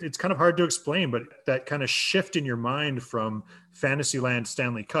weird. It's kind of hard to explain, but that kind of shift in your mind from Fantasyland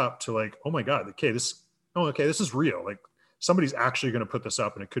Stanley Cup to like, oh my God, okay, this is real. Like, somebody's actually going to put this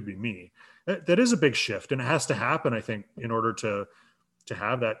up and it could be me. That is a big shift, and it has to happen, I think, in order to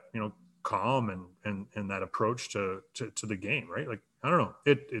have that, calm and that approach to the game, right? Like, I don't know.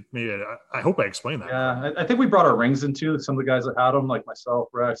 It maybe I hope I explained that. Yeah, I think we brought our rings in too. Some of the guys that had them, like myself,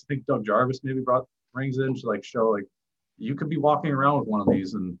 Rex. I think Doug Jarvis maybe brought rings in to like show like you could be walking around with one of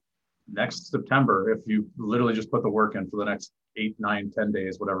these, and next September, if you literally just put the work in for the next 8, 9, 10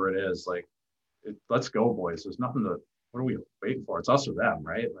 days, whatever it is, like, let's go, boys. There's nothing to. What are we waiting for? It's us or them,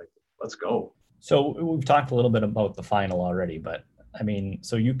 right? Like, let's go. So we've talked a little bit about the final already, but I mean,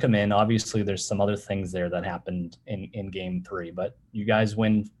 so you come in, obviously there's some other things there that happened in game 3, but you guys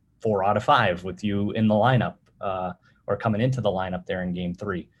win 4 out of 5 with you in the lineup or coming into the lineup there in game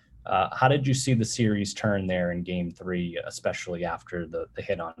 3. How did you see the series turn there in game 3, especially after the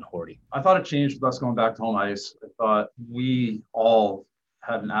hit on Horty? I thought it changed with us going back to home ice. I thought we all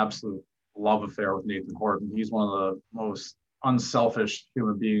had an absolute love affair with Nathan Horton. He's one of the most unselfish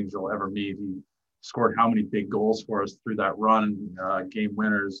human beings you'll ever meet. He scored how many big goals for us through that run, game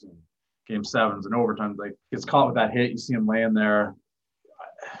winners and game 7s and overtime. Like, gets caught with that hit. You see him laying there.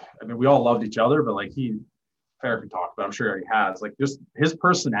 I mean, we all loved each other, but like Fair can talk about, I'm sure he has, like, just his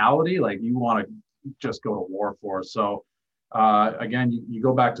personality, like, you want to just go to war for. So again, you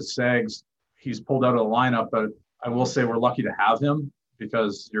go back to Segs, he's pulled out of the lineup, but I will say we're lucky to have him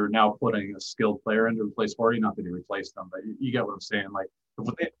because you're now putting a skilled player in to replace Horty. Not that he replaced them, but you get what I'm saying. Like,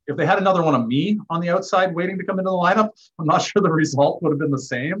 if they had another one of me on the outside waiting to come into the lineup, I'm not sure the result would have been the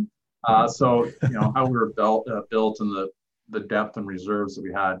same. So, how we were built and the depth and reserves that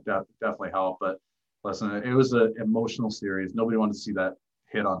we had definitely helped. But listen, it was an emotional series. Nobody wanted to see that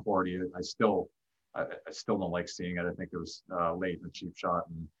hit on Horty. I still don't like seeing it. I think it was late and a cheap shot.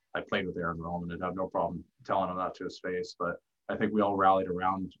 And I played with Aaron Roman and had no problem telling him that to his face. But I think we all rallied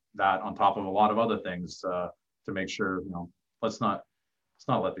around that on top of a lot of other things to make sure, let's not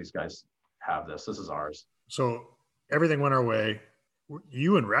let these guys have this. This is ours. So everything went our way.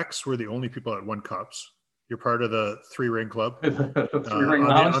 You and Rex were the only people that won cups. You're part of the 3-ring club. Three-ring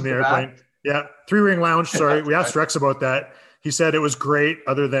lounge on the airplane. Back. Yeah, 3-ring lounge. Sorry, we asked Rex about that. He said it was great,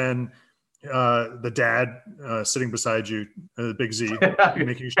 other than the dad sitting beside you, the Big Z,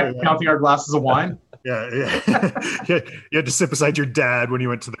 making sure counting our glasses of wine. Yeah. You had to sit beside your dad when you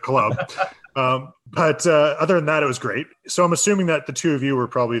went to the club. But other than that, it was great. So I'm assuming that the two of you were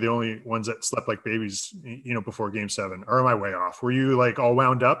probably the only ones that slept like babies, before game 7. Or am I way off? Were you like all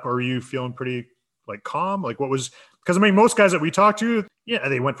wound up, or were you feeling pretty like calm? Like, what was? Because I mean, most guys that we talked to, yeah,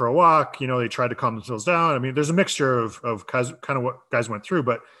 they went for a walk. They tried to calm themselves down. I mean, there's a mixture of kind of what guys went through,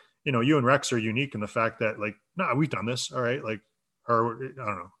 but you and Rex are unique in the fact that, like, nah, we've done this. All right. Like, or I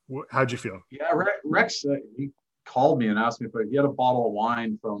don't know. How'd you feel? Yeah. Rex, he called me and asked me if he had a bottle of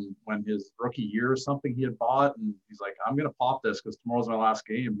wine from when his rookie year or something he had bought. And he's like, I'm going to pop this because tomorrow's my last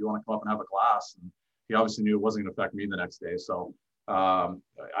game. Do you want to come up and have a glass? And he obviously knew it wasn't going to affect me the next day. So I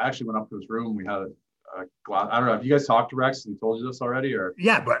actually went up to his room. We had a glass. I don't know. Have you guys talked to Rex? He told you this already, or?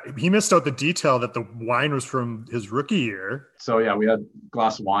 Yeah, but he missed out the detail that the wine was from his rookie year. So yeah, we had a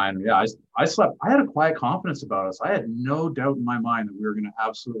glass of wine. Yeah, I slept. I had a quiet confidence about us. I had no doubt in my mind that we were going to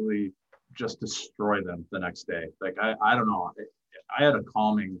absolutely just destroy them the next day. Like, I don't know. I had a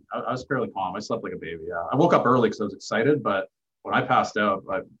calming. I was fairly calm. I slept like a baby. Yeah, I woke up early because I was excited, but when I passed out,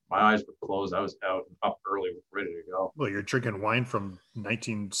 my eyes were closed. I was out and up early, ready to go. Well, you're drinking wine from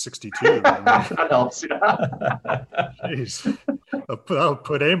 1962. That helps, yeah. Jeez. That'll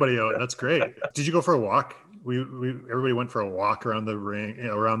put anybody out. That's great. Did you go for a walk? Everybody went for a walk around the ring,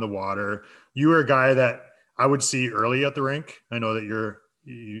 around the water. You were a guy that I would see early at the rink. I know that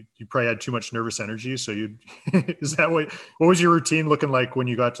you probably had too much nervous energy. So is that what was your routine looking like when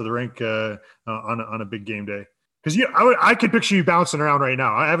you got to the rink on a big game day? Because I could picture you bouncing around right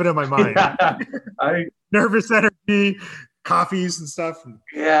now. I have it in my mind. Yeah, nervous energy, coffees and stuff.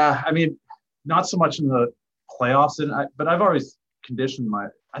 Yeah, I mean, not so much in the playoffs, but I've always conditioned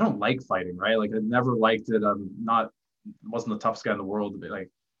I don't like fighting, right? Like, I never liked it. Wasn't the toughest guy in the world. But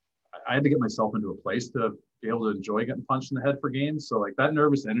like, I had to get myself into a place to be able to enjoy getting punched in the head for games. So like, that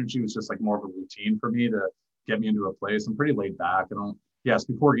nervous energy was just like more of a routine for me to get me into a place. I'm pretty laid back.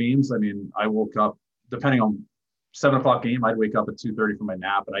 Before games, I mean, I woke up, depending on 7:00 game, I'd wake up at 2:30 for my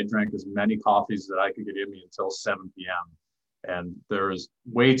nap, and I drank as many coffees that I could get in me until 7 p.m. And there was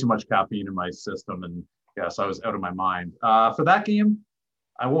way too much caffeine in my system. And yes, I was out of my mind. For that game,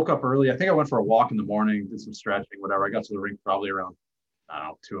 I woke up early. I think I went for a walk in the morning, did some stretching, whatever. I got to the rink probably around, I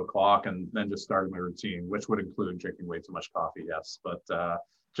don't know, 2:00, and then just started my routine, which would include drinking way too much coffee, yes. But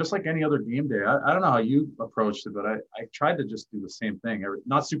just like any other game day, I don't know how you approached it, but I tried to just do the same thing.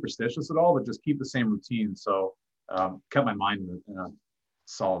 Not superstitious at all, but just keep the same routine. So kept my mind in a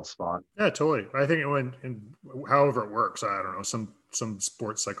solid spot. Yeah, totally. I think it went in however it works. I don't know. Some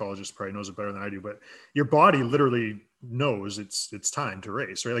sports psychologist probably knows it better than I do, but your body literally knows it's time to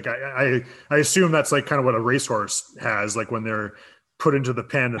race, right? Like I assume that's like kind of what a racehorse has, like when they're put into the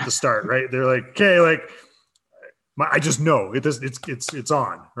pen at the start, right? They're like, okay, like I just know it's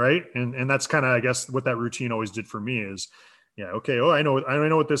on, right? And that's kind of, I guess, what that routine always did for me is, yeah, okay. Oh, I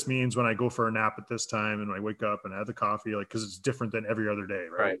know what this means when I go for a nap at this time and I wake up and I have the coffee, like, because it's different than every other day,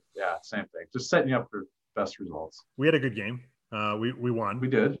 right? Right. Yeah, same thing. Just setting you up for best results. We had a good game. We won. We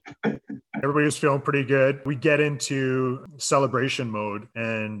did. Everybody was feeling pretty good. We get into celebration mode,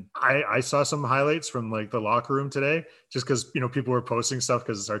 and I saw some highlights from like the locker room today, just because people were posting stuff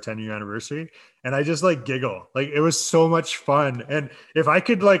because it's our 10-year anniversary, and I just like giggle. Like, it was so much fun. And if I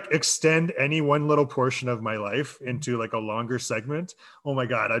could like extend any one little portion of my life into like a longer segment, oh my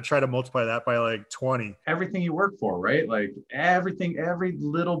God, I'd try to multiply that by like 20. Everything you work for, right? Like everything, every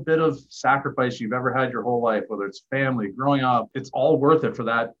little bit of sacrifice you've ever had your whole life, whether it's family, growing up, it's all worth it for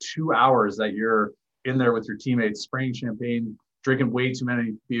that 2 hours that you're in there with your teammates, spraying champagne, drinking way too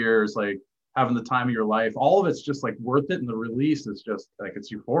many beers, like having the time of your life. All of it's just like worth it. And the release is just like,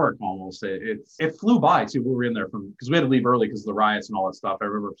 it's euphoric almost. It flew by too. We were in there because we had to leave early because of the riots and all that stuff. I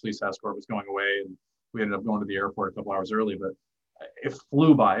remember police escort was going away and we ended up going to the airport a couple hours early, but it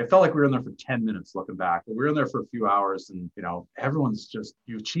flew by. It felt like we were in there for 10 minutes looking back, but we were in there for a few hours, and everyone's just,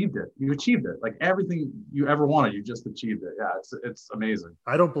 you achieved it. Like everything you ever wanted, you just achieved it. Yeah, it's amazing.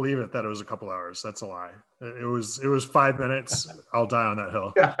 I don't believe it that it was a couple hours. That's a lie. It was 5 minutes. I'll die on that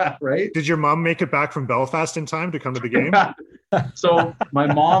hill. Yeah, right. Did your mom make it back from Belfast in time to come to the game? So my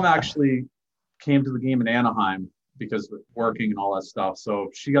mom actually came to the game in Anaheim because of working and all that stuff. So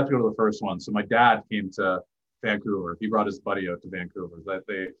she got to go to the first one. So my dad came to Vancouver. He brought his buddy out to Vancouver. That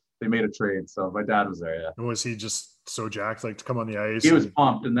they made a trade. So my dad was there. Yeah. And was he just so jacked, like, to come on the ice? He was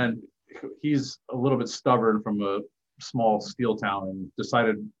pumped, and then he's a little bit stubborn from a small steel town, and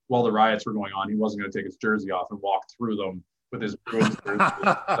decided while the riots were going on, he wasn't going to take his jersey off and walk through them with his Bruins jersey,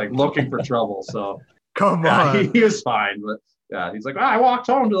 like looking for trouble. So come on, he was fine, but. Yeah, he's like, I walked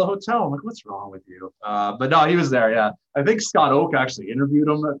home to the hotel. I'm like, what's wrong with you? But no, he was there. Yeah, I think Scott Oak actually interviewed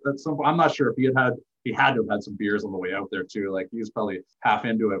him at some point. I'm not sure if he had to have had some beers on the way out there too. Like, he was probably half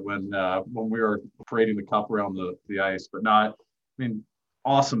into it when we were parading the cup around the ice. But not, I mean,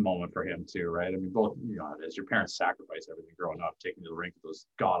 awesome moment for him too, right? I mean, both, as your parents sacrifice everything growing up, taking you to the rink at those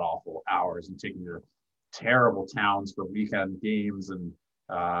god awful hours and taking you to terrible towns for weekend games, and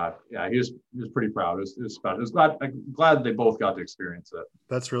yeah, he was pretty proud. It was special. I'm glad they both got to experience it.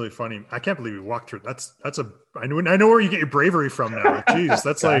 That's really funny. I can't believe we walked through. I know where you get your bravery from now. Jeez,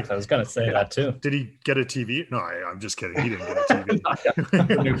 that's like, I was gonna say that too. Did he get a TV? No, I'm just kidding. He didn't get a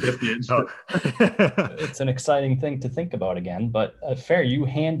TV. New 50-inch. Oh. It's an exciting thing to think about again. But Fair, you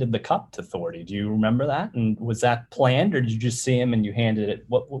handed the cup to Thordy. Do you remember that? And was that planned, or did you just see him and you handed it?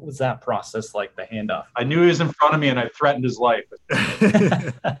 What was that process like, the handoff? I knew he was in front of me, and I threatened his life.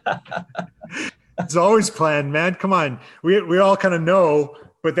 It's always planned, man. Come on. We all kind of know,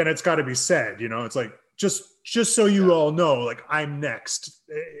 but then it's got to be said, it's like, just so you all know, like, I'm next.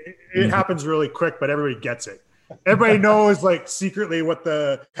 It happens really quick, but everybody gets it. Everybody knows, like, secretly what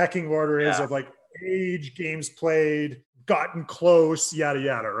the pecking order is of, like, age, games played, gotten close, yada,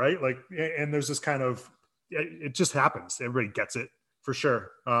 yada, right? Like, and there's this kind of, it just happens. Everybody gets it for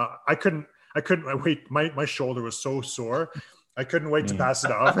sure. I couldn't wait. My shoulder was so sore. I couldn't wait to pass it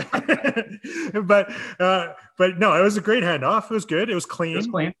off. but no, it was a great handoff. It was good. It was clean. It was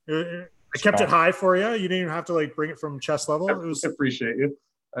clean. I kept it high for you. You didn't even have to like bring it from chest level. I appreciate you.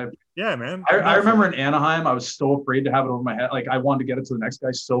 Yeah, man. I remember in Anaheim, I was so afraid to have it over my head. Like, I wanted to get it to the next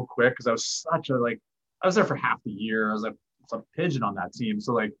guy so quick because I was I was there for half the year. I was like a pigeon on that team.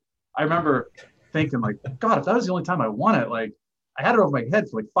 So like, I remember thinking like, God, if that was the only time I won it, like, I had it over my head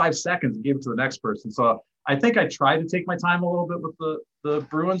for like 5 seconds and gave it to the next person. So I think I tried to take my time a little bit with the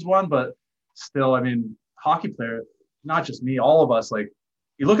Bruins one, but still, I mean, hockey player, not just me, all of us, like,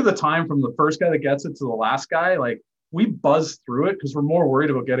 you look at the time from the first guy that gets it to the last guy, like, we buzz through it because we're more worried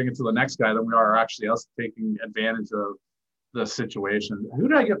about getting it to the next guy than we are actually us taking advantage of the situation. Who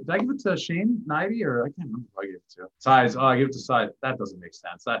did I give? Did I give it to Shane Knighty, or I can't remember who I gave it to? Sides. Oh, I gave it to Sides. That doesn't make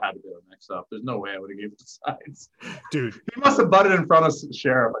sense. That had to be the next up. There's no way I would have gave it to Sides. Dude. He must have butted in front of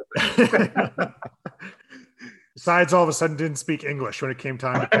Sheriff, I think. Besides, all of a sudden didn't speak English when it came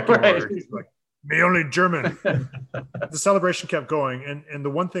time to pick an order. He's like, me only German. The celebration kept going. And the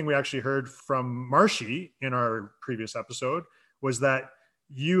one thing we actually heard from Marshy in our previous episode was that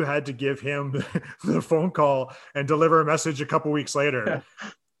you had to give him the phone call and deliver a message a couple weeks later.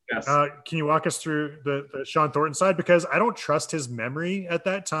 Yes. Can you walk us through the Sean Thornton side? Because I don't trust his memory at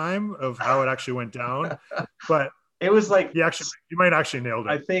that time of how it actually went down. But it was like you might actually nailed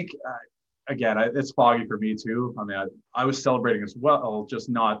it. I think again, it's foggy for me too. I mean, I was celebrating as well, just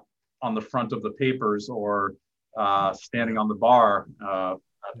not on the front of the papers or standing on the bar.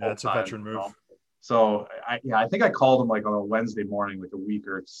 That's a veteran move. So I think I called him like on a Wednesday morning, like a week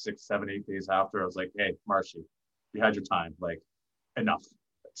or 6, 7, 8 days after. I was like, hey, Marshy, you had your time. Like, enough.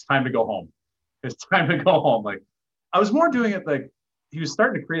 It's time to go home. It's time to go home. Like, I was more doing it like he was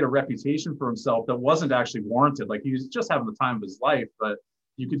starting to create a reputation for himself that wasn't actually warranted. Like, he was just having the time of his life, but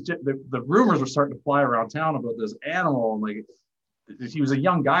you could the rumors were starting to fly around town about this animal, and like he was a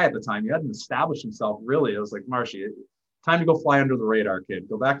young guy at the time. He hadn't established himself really. It was like, Marshy, time to go fly under the radar, kid.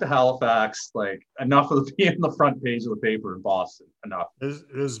 Go back to Halifax. Like, enough of being the front page of the paper in Boston. Enough. It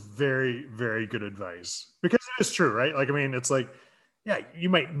is very, very good advice, because it is true, right? Like, I mean, it's like, yeah, you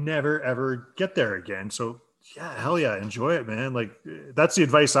might never ever get there again. So yeah, hell yeah, enjoy it, man. Like, that's the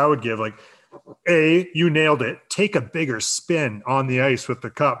advice I would give. Like, you nailed it. Take a bigger spin on the ice with the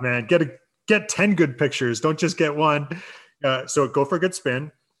cup, man. Get 10 good pictures. Don't just get one. So go for a good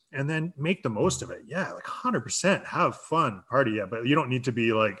spin and then make the most of it. Yeah, like 100%. Have fun, party. Yeah, but you don't need to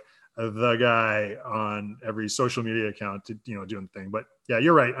be like the guy on every social media account to, doing the thing. But yeah,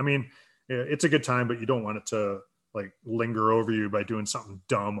 you're right. I mean, it's a good time, but you don't want it to like linger over you by doing something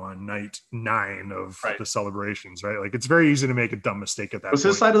dumb on night 9 of the celebrations, right? Like, it's very easy to make a dumb mistake at that point. Was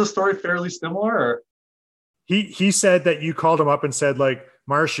his side of the story fairly similar? Or? He said that you called him up and said, like,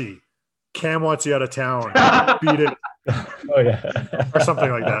 Marshy, Cam wants you out of town. Beat it. Oh yeah. Or something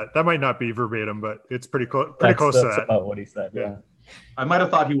like that. That might not be verbatim, but it's pretty close to that. About what he said. Yeah. I might have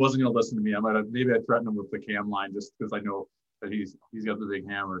thought he wasn't going to listen to me. Maybe I threatened him with the Cam line just because I know that he's got the big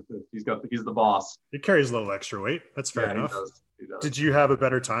hammer. He's the boss. It carries a little extra weight. That's fair enough. He does. Did you have a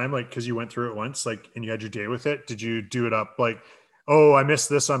better time? Like, cause you went through it once, like, and you had your day with it. Did you do it up like, oh, I missed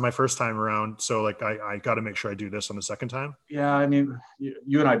this on my first time around, so like I got to make sure I do this on the second time? Yeah, I mean,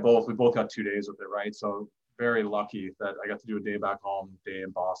 you and I both got 2 days with it, right? So very lucky that I got to do a day back home, day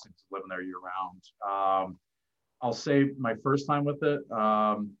in Boston, living there year round. I'll say my first time with it,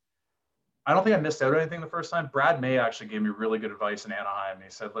 I don't think I missed out on anything the first time. Brad May actually gave me really good advice in Anaheim.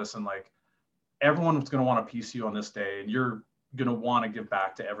 He said, listen, like, everyone's going to want a piece of you on this day, and you're going to want to give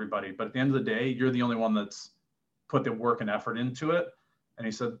back to everybody. But at the end of the day, you're the only one that's put the work and effort into it. And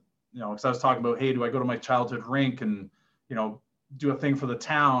he said, because I was talking about, hey, do I go to my childhood rink and, do a thing for the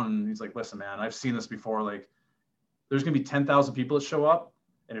town? And he's like, listen, man, I've seen this before. Like, there's going to be 10,000 people that show up.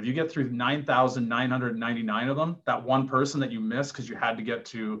 And if you get through 9,999 of them, that one person that you missed because you had to get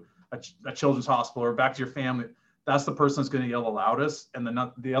to a children's hospital or back to your family, that's the person that's going to yell the loudest, and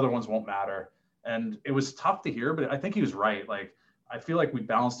the other ones won't matter. And it was tough to hear, but I think he was right. Like, I feel like we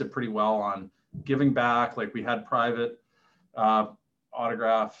balanced it pretty well on giving back. Like, we had private but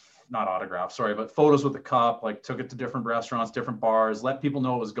photos with the cup, like took it to different restaurants, different bars, let people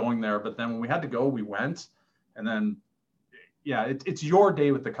know it was going there. But then when we had to go, we went. And then, yeah, it's your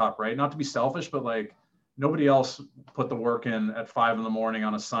day with the cup, right? Not to be selfish, but like, nobody else put the work in at 5 a.m.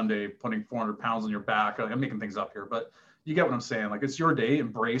 on a Sunday, putting 400 pounds on your back. I'm making things up here, but you get what I'm saying. Like, it's your day,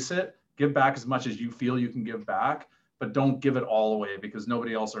 embrace it, give back as much as you feel you can give back, but don't give it all away because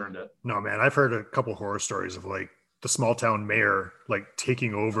nobody else earned it. No, man, I've heard a couple horror stories of like the small town mayor, like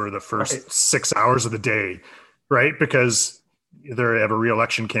taking over the first 6 hours of the day, right? Because they have a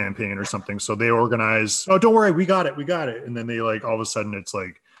re-election campaign or something. So they organize, oh, don't worry, we got it. And then they like, all of a sudden it's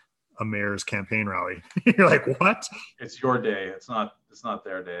like a mayor's campaign rally. You're like, what? It's your day. It's not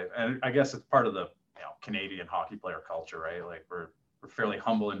their day. And I guess it's part of the Canadian hockey player culture, right? Like, we're fairly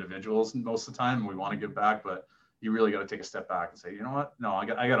humble individuals most of the time, and we want to give back, but you really got to take a step back and say, you know what? No, I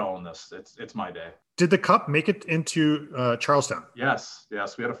got to own this. It's my day. Did the cup make it into Charlestown? Yes. We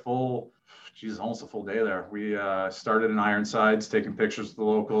had almost a full day there. We started in Ironsides, taking pictures with the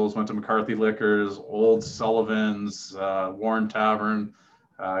locals, went to McCarthy Liquors, Old Sullivan's, Warren Tavern.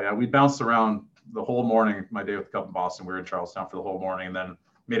 We bounced around the whole morning. My day with the cup in Boston, we were in Charlestown for the whole morning, and then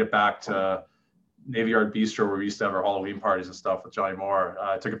made it back to Navy Yard Bistro, where we used to have our Halloween parties and stuff with Johnny Moore.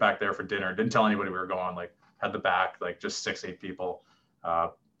 I took it back there for dinner. Didn't tell anybody we were going. Like, had the back, like, just 6-8 people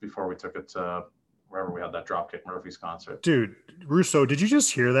before we took it to wherever we had that Dropkick Murphys concert. Dude, Russo, did you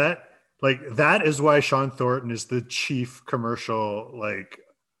just hear that? Like, that is why Sean Thornton is the chief commercial, like,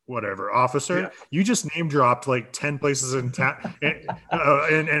 whatever officer. You just name dropped like 10 places in town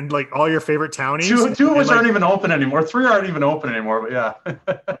and like all your favorite townies. Two of which aren't even open anymore. 3 aren't even open anymore, but yeah.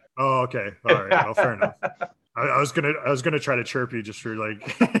 Oh, okay. All right. Well, fair enough. I was gonna try to chirp you just for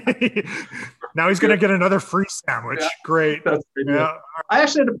like now he's gonna get another free sandwich. Yeah, great. That's yeah. I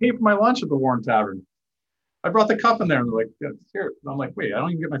actually had to pay for my lunch at the Warren Tavern. I brought the cup in there and they're like, yeah, here. And I'm like, wait, I don't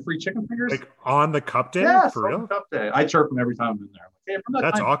even get my free chicken fingers? Like on the cup day? Yeah, for real? On the cup day. I chirp them every time I'm in there. Like, hey,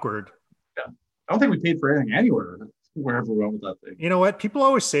 that's awkward. Yeah. I don't think we paid for anything anywhere, wherever we went with that thing. You know what? People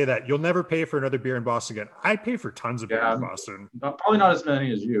always say that you'll never pay for another beer in Boston again. I pay for tons of beer in Boston. Probably not as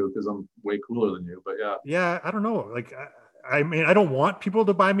many as you because I'm way cooler than you, but yeah. Yeah, I don't know. Like, I mean, I don't want people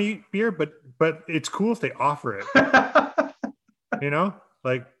to buy me beer, but it's cool if they offer it. You know,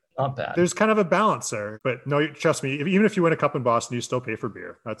 like, not bad. There's kind of a balance there, but no, trust me. Even if you win a cup in Boston, you still pay for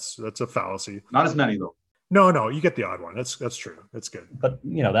beer. That's a fallacy. Not as many though. No, you get the odd one. That's true. That's good. But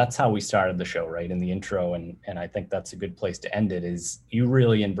that's how we started the show, right? In the intro, and I think that's a good place to end it. Is you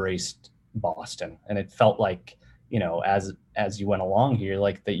really embraced Boston, and it felt like as you went along here,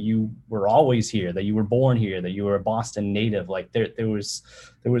 like that you were always here, that you were born here, that you were a Boston native. Like there was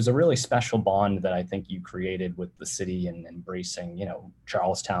a really special bond that I think you created with the city and embracing,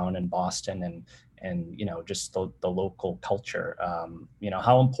 Charlestown and Boston and just the local culture.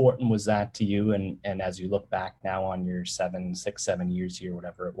 How important was that to you? And as you look back now on your 7 years here,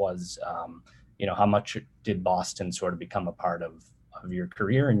 whatever it was, how much did Boston sort of become a part of your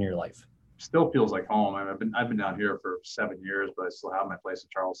career and your life? Still feels like home. I mean, I've been down here for 7 years, but I still have my place in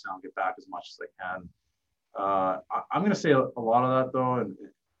Charlestown. Get back as much as I can. I'm going to say a lot of that though, and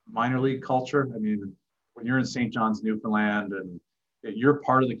minor league culture. I mean, when you're in St. John's, Newfoundland, and you're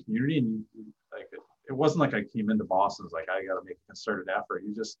part of the community, and it wasn't like I came into Boston. It's like I got to make a concerted effort.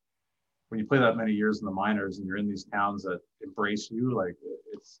 When you play that many years in the minors, and you're in these towns that embrace you, like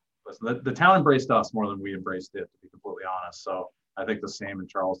the town embraced us more than we embraced it, to be completely honest. So. I think the same in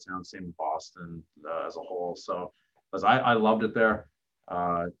Charlestown, same in Boston as a whole. So, because I loved it there.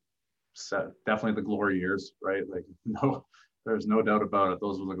 Definitely the glory years, right? Like, no, there's no doubt about it.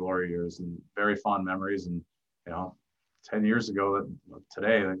 Those were the glory years, and very fond memories. And 10 years ago,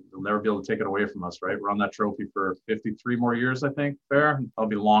 today they'll never be able to take it away from us, right? We're on that trophy for 53 more years, I think. Fair. I'll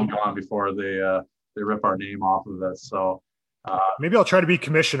be long gone before they rip our name off of it. So. Maybe I'll try to be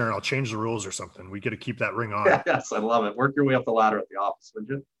commissioner and I'll change the rules or something. We get to keep that ring on. Yes, I love it. Work your way up the ladder at the office, would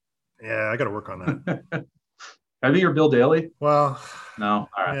you? Yeah, I got to work on that. I think you're Bill Daly. Well, no.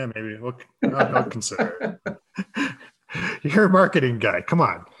 All right. Yeah, maybe. I'll consider it. You're a marketing guy. Come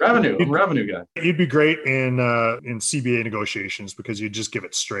on. Revenue guy. You'd be great in CBA negotiations because you'd just give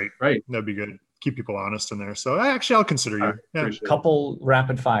it straight. Right. That'd be good. Keep people honest in there. So I'll consider you. Yeah. Couple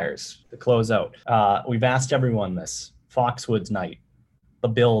rapid fires to close out. We've asked everyone this. Foxwoods night, the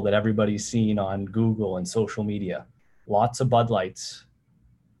bill that everybody's seen on Google and social media. Lots of Bud Lights.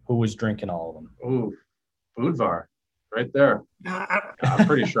 Who was drinking all of them? Ooh, Budvar, right there. I'm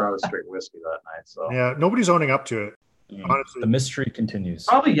pretty sure I was straight whiskey that night. So yeah, nobody's owning up to it. Honestly, the mystery continues.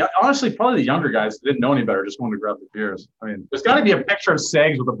 Probably the younger guys didn't know any better, just wanted to grab the beers. I mean, there's got to be a picture of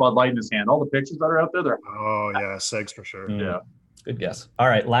Segs with a Bud Light in his hand. All the pictures that are out there, Segs for sure. Yeah. Good guess. All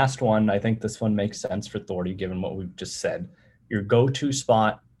right, last one. I think this one makes sense for Thordy, given what we've just said. Your go-to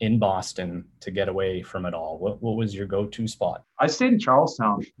spot in Boston to get away from it all. What was your go-to spot? I stayed in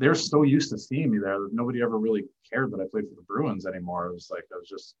Charlestown. They're so used to seeing me there that nobody ever really cared that I played for the Bruins anymore. It was like I was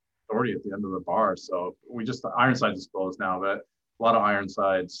just Thordy at the end of the bar. So the Ironsides is closed now, but a lot of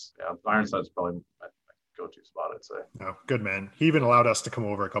Ironsides. Yeah, Ironsides is probably my go-to spot, I'd say. Oh, good man. He even allowed us to come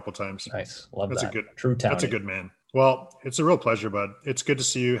over a couple times. Nice. Love that's that. A good, true talent. That's a good man. Well, it's a real pleasure, bud. It's good to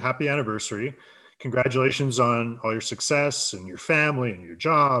see you. Happy anniversary. Congratulations on all your success and your family and your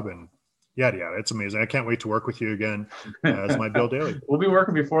job and yada, yada. It's amazing. I can't wait to work with you again as my Bill Daly. We'll be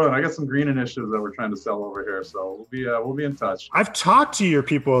working before then. I got some green initiatives that we're trying to sell over here. So we'll be in touch. I've talked to your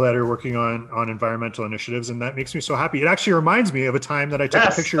people that are working on environmental initiatives, and that makes me so happy. It actually reminds me of a time that I took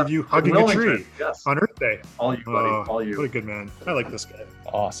a picture of you hugging a tree on Earth Day. All you, buddy. All you. What a good man. I like this guy.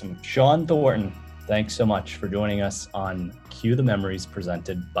 Awesome. Sean Thornton, thanks so much for joining us on Cue the Memories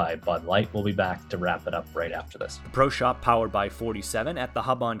presented by Bud Light. We'll be back to wrap it up right after this. The Pro Shop, powered by 47 at the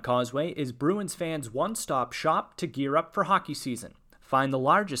Hub on Causeway, is Bruins fans' one-stop shop to gear up for hockey season. Find the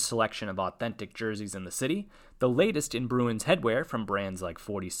largest selection of authentic jerseys in the city, the latest in Bruins headwear from brands like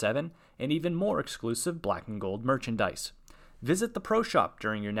 47, and even more exclusive black and gold merchandise. Visit the Pro Shop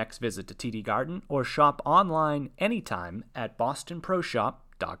during your next visit to TD Garden or shop online anytime at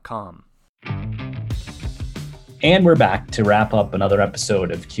bostonproshop.com. And we're back to wrap up another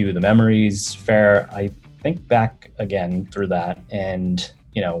episode of Cue the Memories. Fair, I think back again through that, and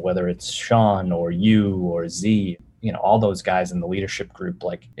you know, whether it's Sean or you or Z, you know, all those guys in the leadership group,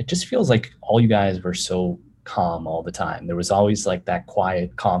 like it just feels like all you guys were so calm all the time. There was always like that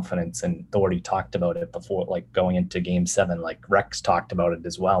quiet confidence, and Thordy talked about it before, like going into game 7, like Rex talked about it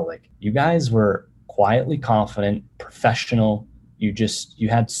as well. Like you guys were quietly confident, professional. You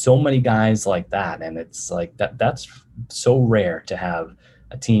had so many guys like that. And it's like that's so rare to have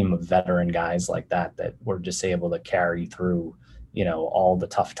a team of veteran guys like that were just able to carry through, you know, all the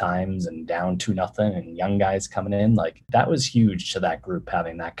tough times and down 2-0 and young guys coming in. Like that was huge to that group,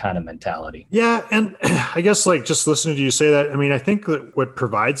 having that kind of mentality. Yeah. And I guess like just listening to you say that, I mean, I think that what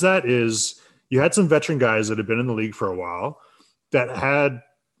provides that is you had some veteran guys that had been in the league for a while that had,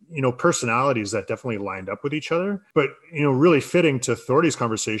 you know, personalities that definitely lined up with each other. But, you know, really fitting to Thordy's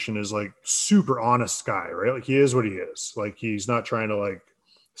conversation is like super honest guy, right? Like he is what he is. Like he's not trying to like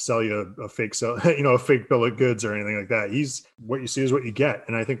sell you a fake a fake bill of goods or anything like that. He's what you see is what you get.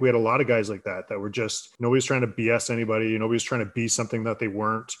 And I think we had a lot of guys like that were just, nobody's trying to BS anybody. Nobody's trying to be something that they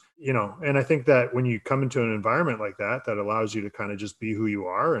weren't, you know. And I think that when you come into an environment like that allows you to kind of just be who you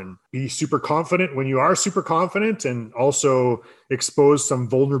are and be super confident when you are super confident, and also expose some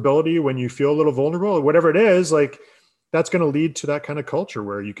vulnerability when you feel a little vulnerable or whatever it is, like that's going to lead to that kind of culture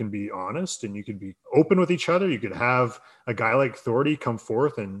where you can be honest and you can be open with each other. You could have a guy like Thordy come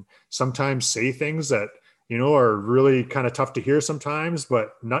forth and sometimes say things that, you know, are really kind of tough to hear sometimes,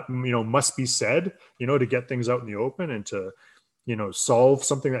 but not, you know, must be said, you know, to get things out in the open and to, you know, solve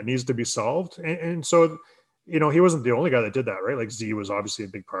something that needs to be solved. And so, you know, he wasn't the only guy that did that, right? Like Z was obviously a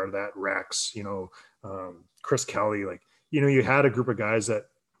big part of that. Rex, you know, Chris Kelly, like, you know, you had a group of guys that,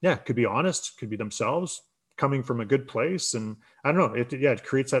 yeah, could be honest, could be themselves, coming from a good place. And I don't know, it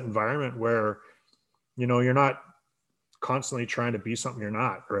creates that environment where, you know, you're not constantly trying to be something you're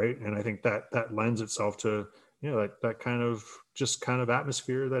not, right? And I think that lends itself to, you know, that kind of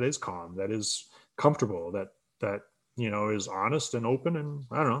atmosphere that is calm, that is comfortable, that you know, is honest and open, and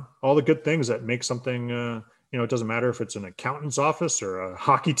I don't know, all the good things that make something, you know, it doesn't matter if it's an accountant's office or a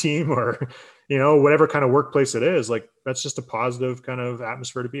hockey team or, you know, whatever kind of workplace it is, like that's just a positive kind of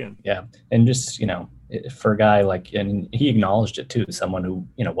atmosphere to be in. Yeah. And just, you know, for a guy like, and he acknowledged it too, someone who,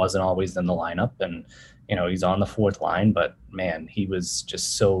 you know, wasn't always in the lineup, and, you know, he's on the 4th line, but man, he was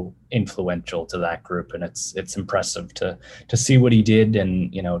just so influential to that group. And it's impressive to see what he did,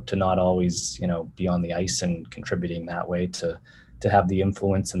 and, you know, to not always, you know, be on the ice and contributing that way, to have the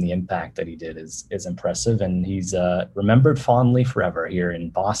influence and the impact that he did is impressive. And he's remembered fondly forever here in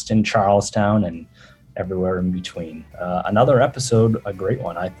Boston, Charlestown, and everywhere in between. Another episode, a great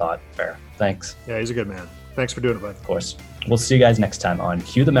one, I thought. Fair. Thanks. Yeah, he's a good man. Thanks for doing it, bud. Of course. We'll see you guys next time on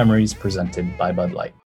Cue the Memories, presented by Bud Light.